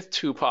happened with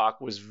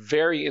Tupac was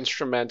very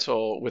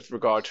instrumental with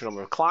regard to a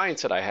number of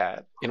clients that I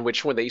had, in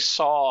which when they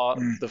saw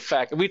the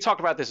fact, and we talked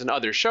about this in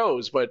other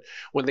shows, but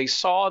when they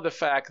saw the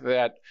fact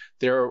that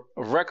their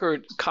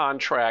record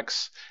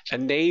contracts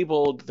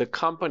enabled the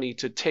company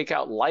to take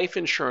out life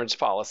insurance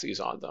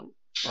policies on them,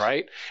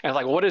 right? And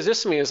like, what does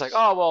this mean? It's like,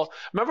 oh, well,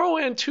 remember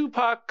when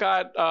Tupac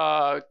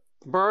got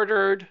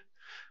murdered?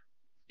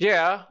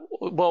 Yeah,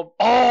 well,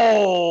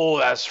 oh,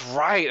 that's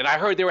right. And I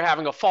heard they were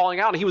having a falling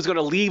out and he was going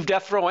to leave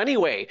Death Row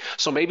anyway.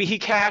 So maybe he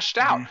cashed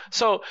out.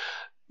 So,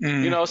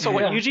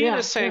 what Eugene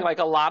is saying, like,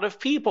 a lot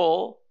of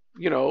people,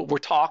 were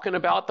talking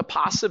about the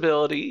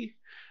possibility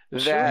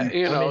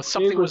that,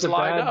 something was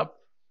lined up.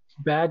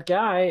 bad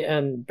guy,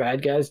 and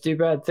bad guys do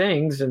bad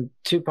things. And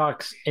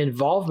Tupac's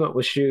involvement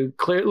with Suge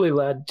clearly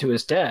led to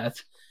his death.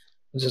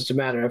 It was just a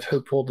matter of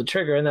who pulled the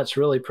trigger, and that's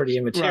really pretty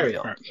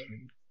immaterial. Right.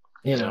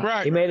 You know,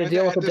 he made a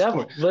deal with the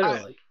devil,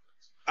 literally.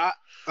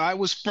 I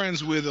was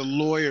friends with a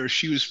lawyer.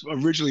 She was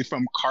originally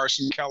from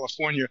Carson,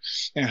 California,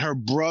 and her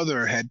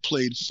brother had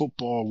played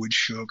football with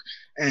Suge.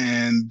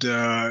 And,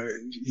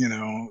 you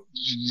know,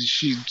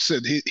 she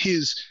said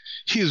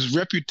his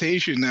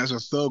reputation as a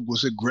thug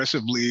was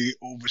aggressively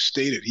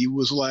overstated. He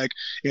was like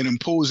an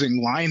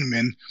imposing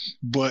lineman,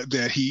 but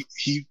that he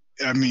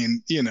I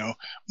mean, you know,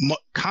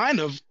 kind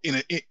of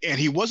and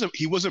he was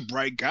a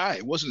bright guy.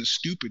 It wasn't a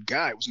stupid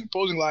guy. It was an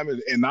imposing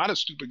lineman and not a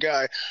stupid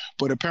guy.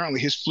 But apparently,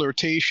 his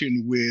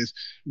flirtation with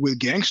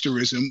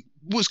gangsterism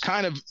was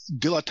kind of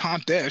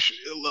dilettante-ish,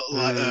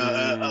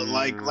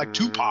 like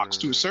Tupac's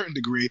to a certain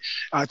degree.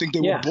 I think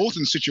they were both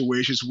in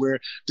situations where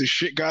the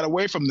shit got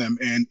away from them,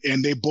 and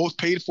they both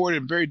paid for it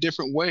in very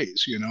different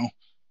ways. You know.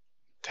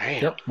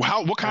 Damn. Yep.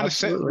 What kind of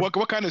sentence?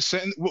 What kind of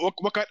sentence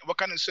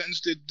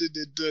did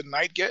the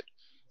Knight get?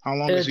 How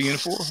long is he in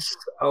for?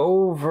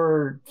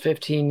 Over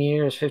 15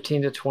 years,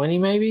 15 to 20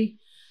 maybe.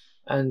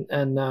 And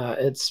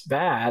it's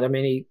bad. I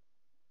mean, he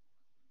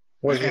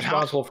was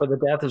responsible for the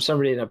death of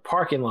somebody in a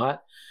parking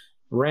lot,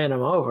 ran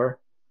him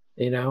over,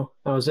 you know.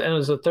 It was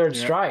the third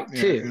strike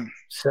too. Yeah.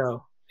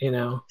 So, you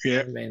know,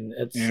 I mean,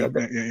 it's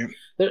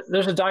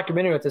there's a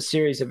documentary with a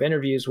series of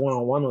interviews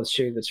one-on-one with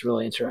Suge that's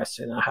really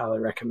interesting. I highly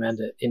recommend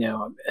it. You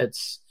know,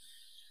 it's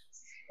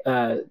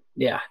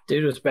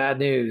dude was bad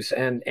news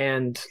and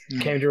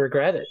came to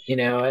regret it. You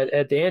know,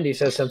 at the end he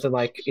says something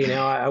like, you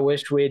know, I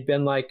wished we had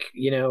been like,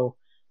 you know,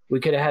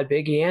 we could have had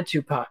Biggie and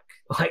Tupac.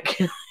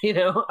 Like, you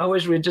know, I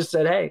wish we'd just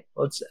said, hey,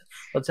 let's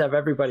have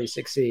everybody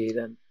succeed.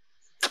 And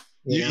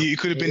you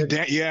could have been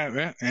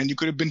and you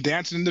could have been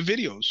dancing in the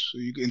videos. So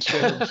you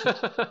instead of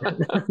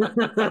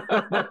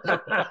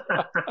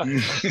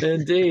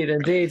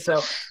Indeed. So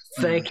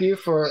thank you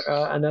for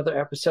another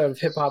episode of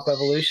Hip Hop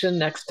Evolution.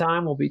 Next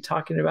time we'll be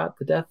talking about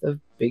the death of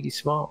Biggie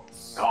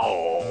Smalls.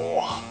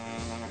 Oh.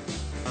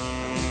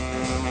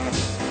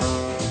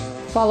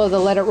 Follow the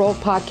Let It Roll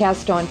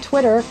podcast on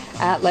Twitter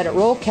at Let It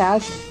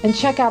Rollcast and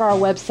check out our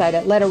website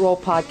at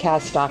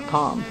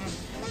letitrollpodcast.com.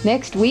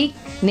 Next week,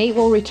 Nate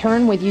will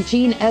return with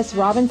Eugene S.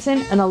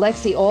 Robinson and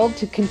Alexi Auld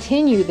to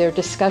continue their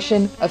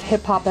discussion of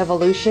hip-hop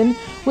evolution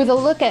with a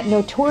look at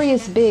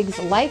Notorious Big's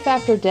life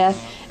after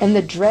death and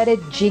the dreaded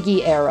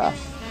Jiggy era.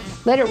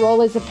 Let It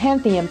Roll is a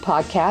Pantheon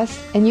podcast,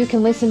 and you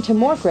can listen to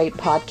more great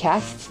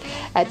podcasts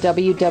at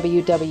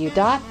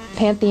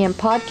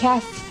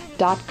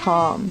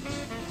www.pantheonpodcasts.com.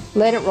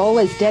 Let It Roll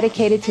is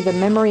dedicated to the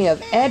memory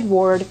of Ed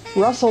Ward,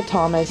 Russell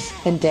Thomas,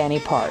 and Danny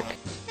Park.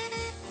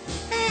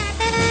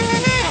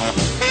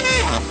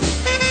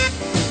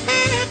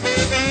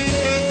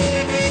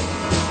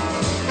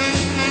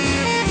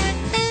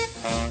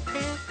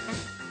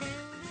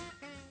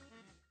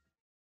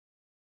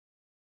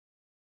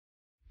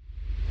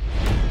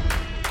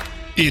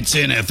 It's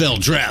NFL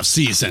draft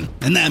season,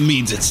 and that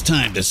means it's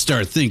time to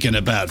start thinking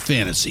about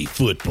fantasy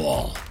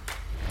football.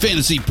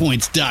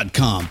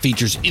 FantasyPoints.com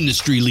features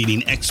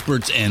industry-leading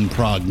experts and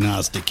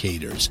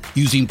prognosticators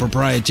using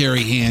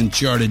proprietary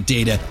hand-charted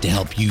data to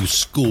help you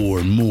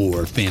score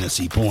more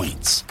fantasy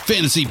points.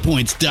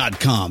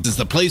 FantasyPoints.com is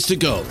the place to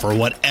go for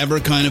whatever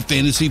kind of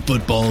fantasy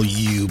football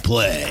you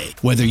play.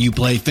 Whether you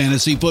play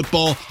fantasy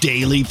football,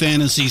 daily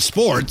fantasy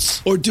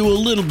sports, or do a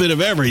little bit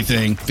of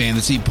everything,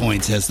 Fantasy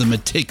Points has the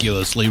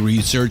meticulously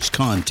researched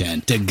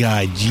content to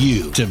guide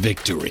you to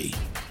victory.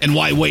 And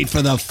why wait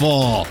for the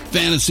fall?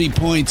 Fantasy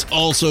Points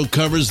also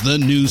covers the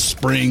new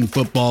spring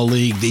football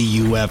league, the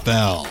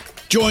UFL.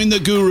 Join the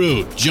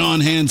guru,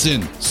 John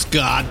Hansen,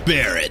 Scott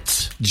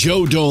Barrett,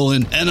 Joe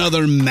Dolan, and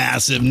other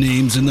massive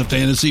names in the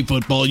fantasy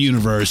football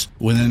universe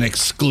with an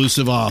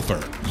exclusive offer.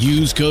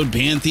 Use code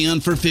Pantheon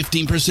for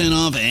 15%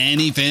 off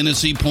any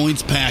Fantasy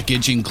Points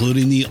package,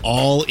 including the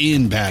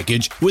all-in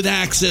package, with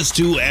access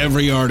to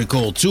every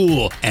article,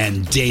 tool,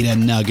 and data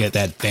nugget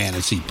that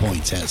Fantasy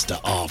Points has to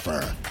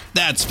offer.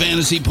 That's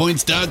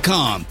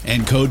FantasyPoints.com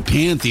and code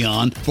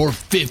Pantheon for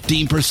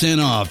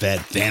 15% off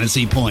at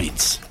Fantasy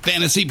Points.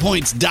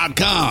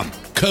 FantasyPoints.com,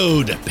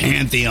 code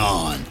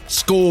Pantheon.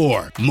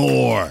 Score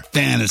more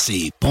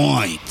fantasy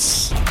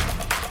points.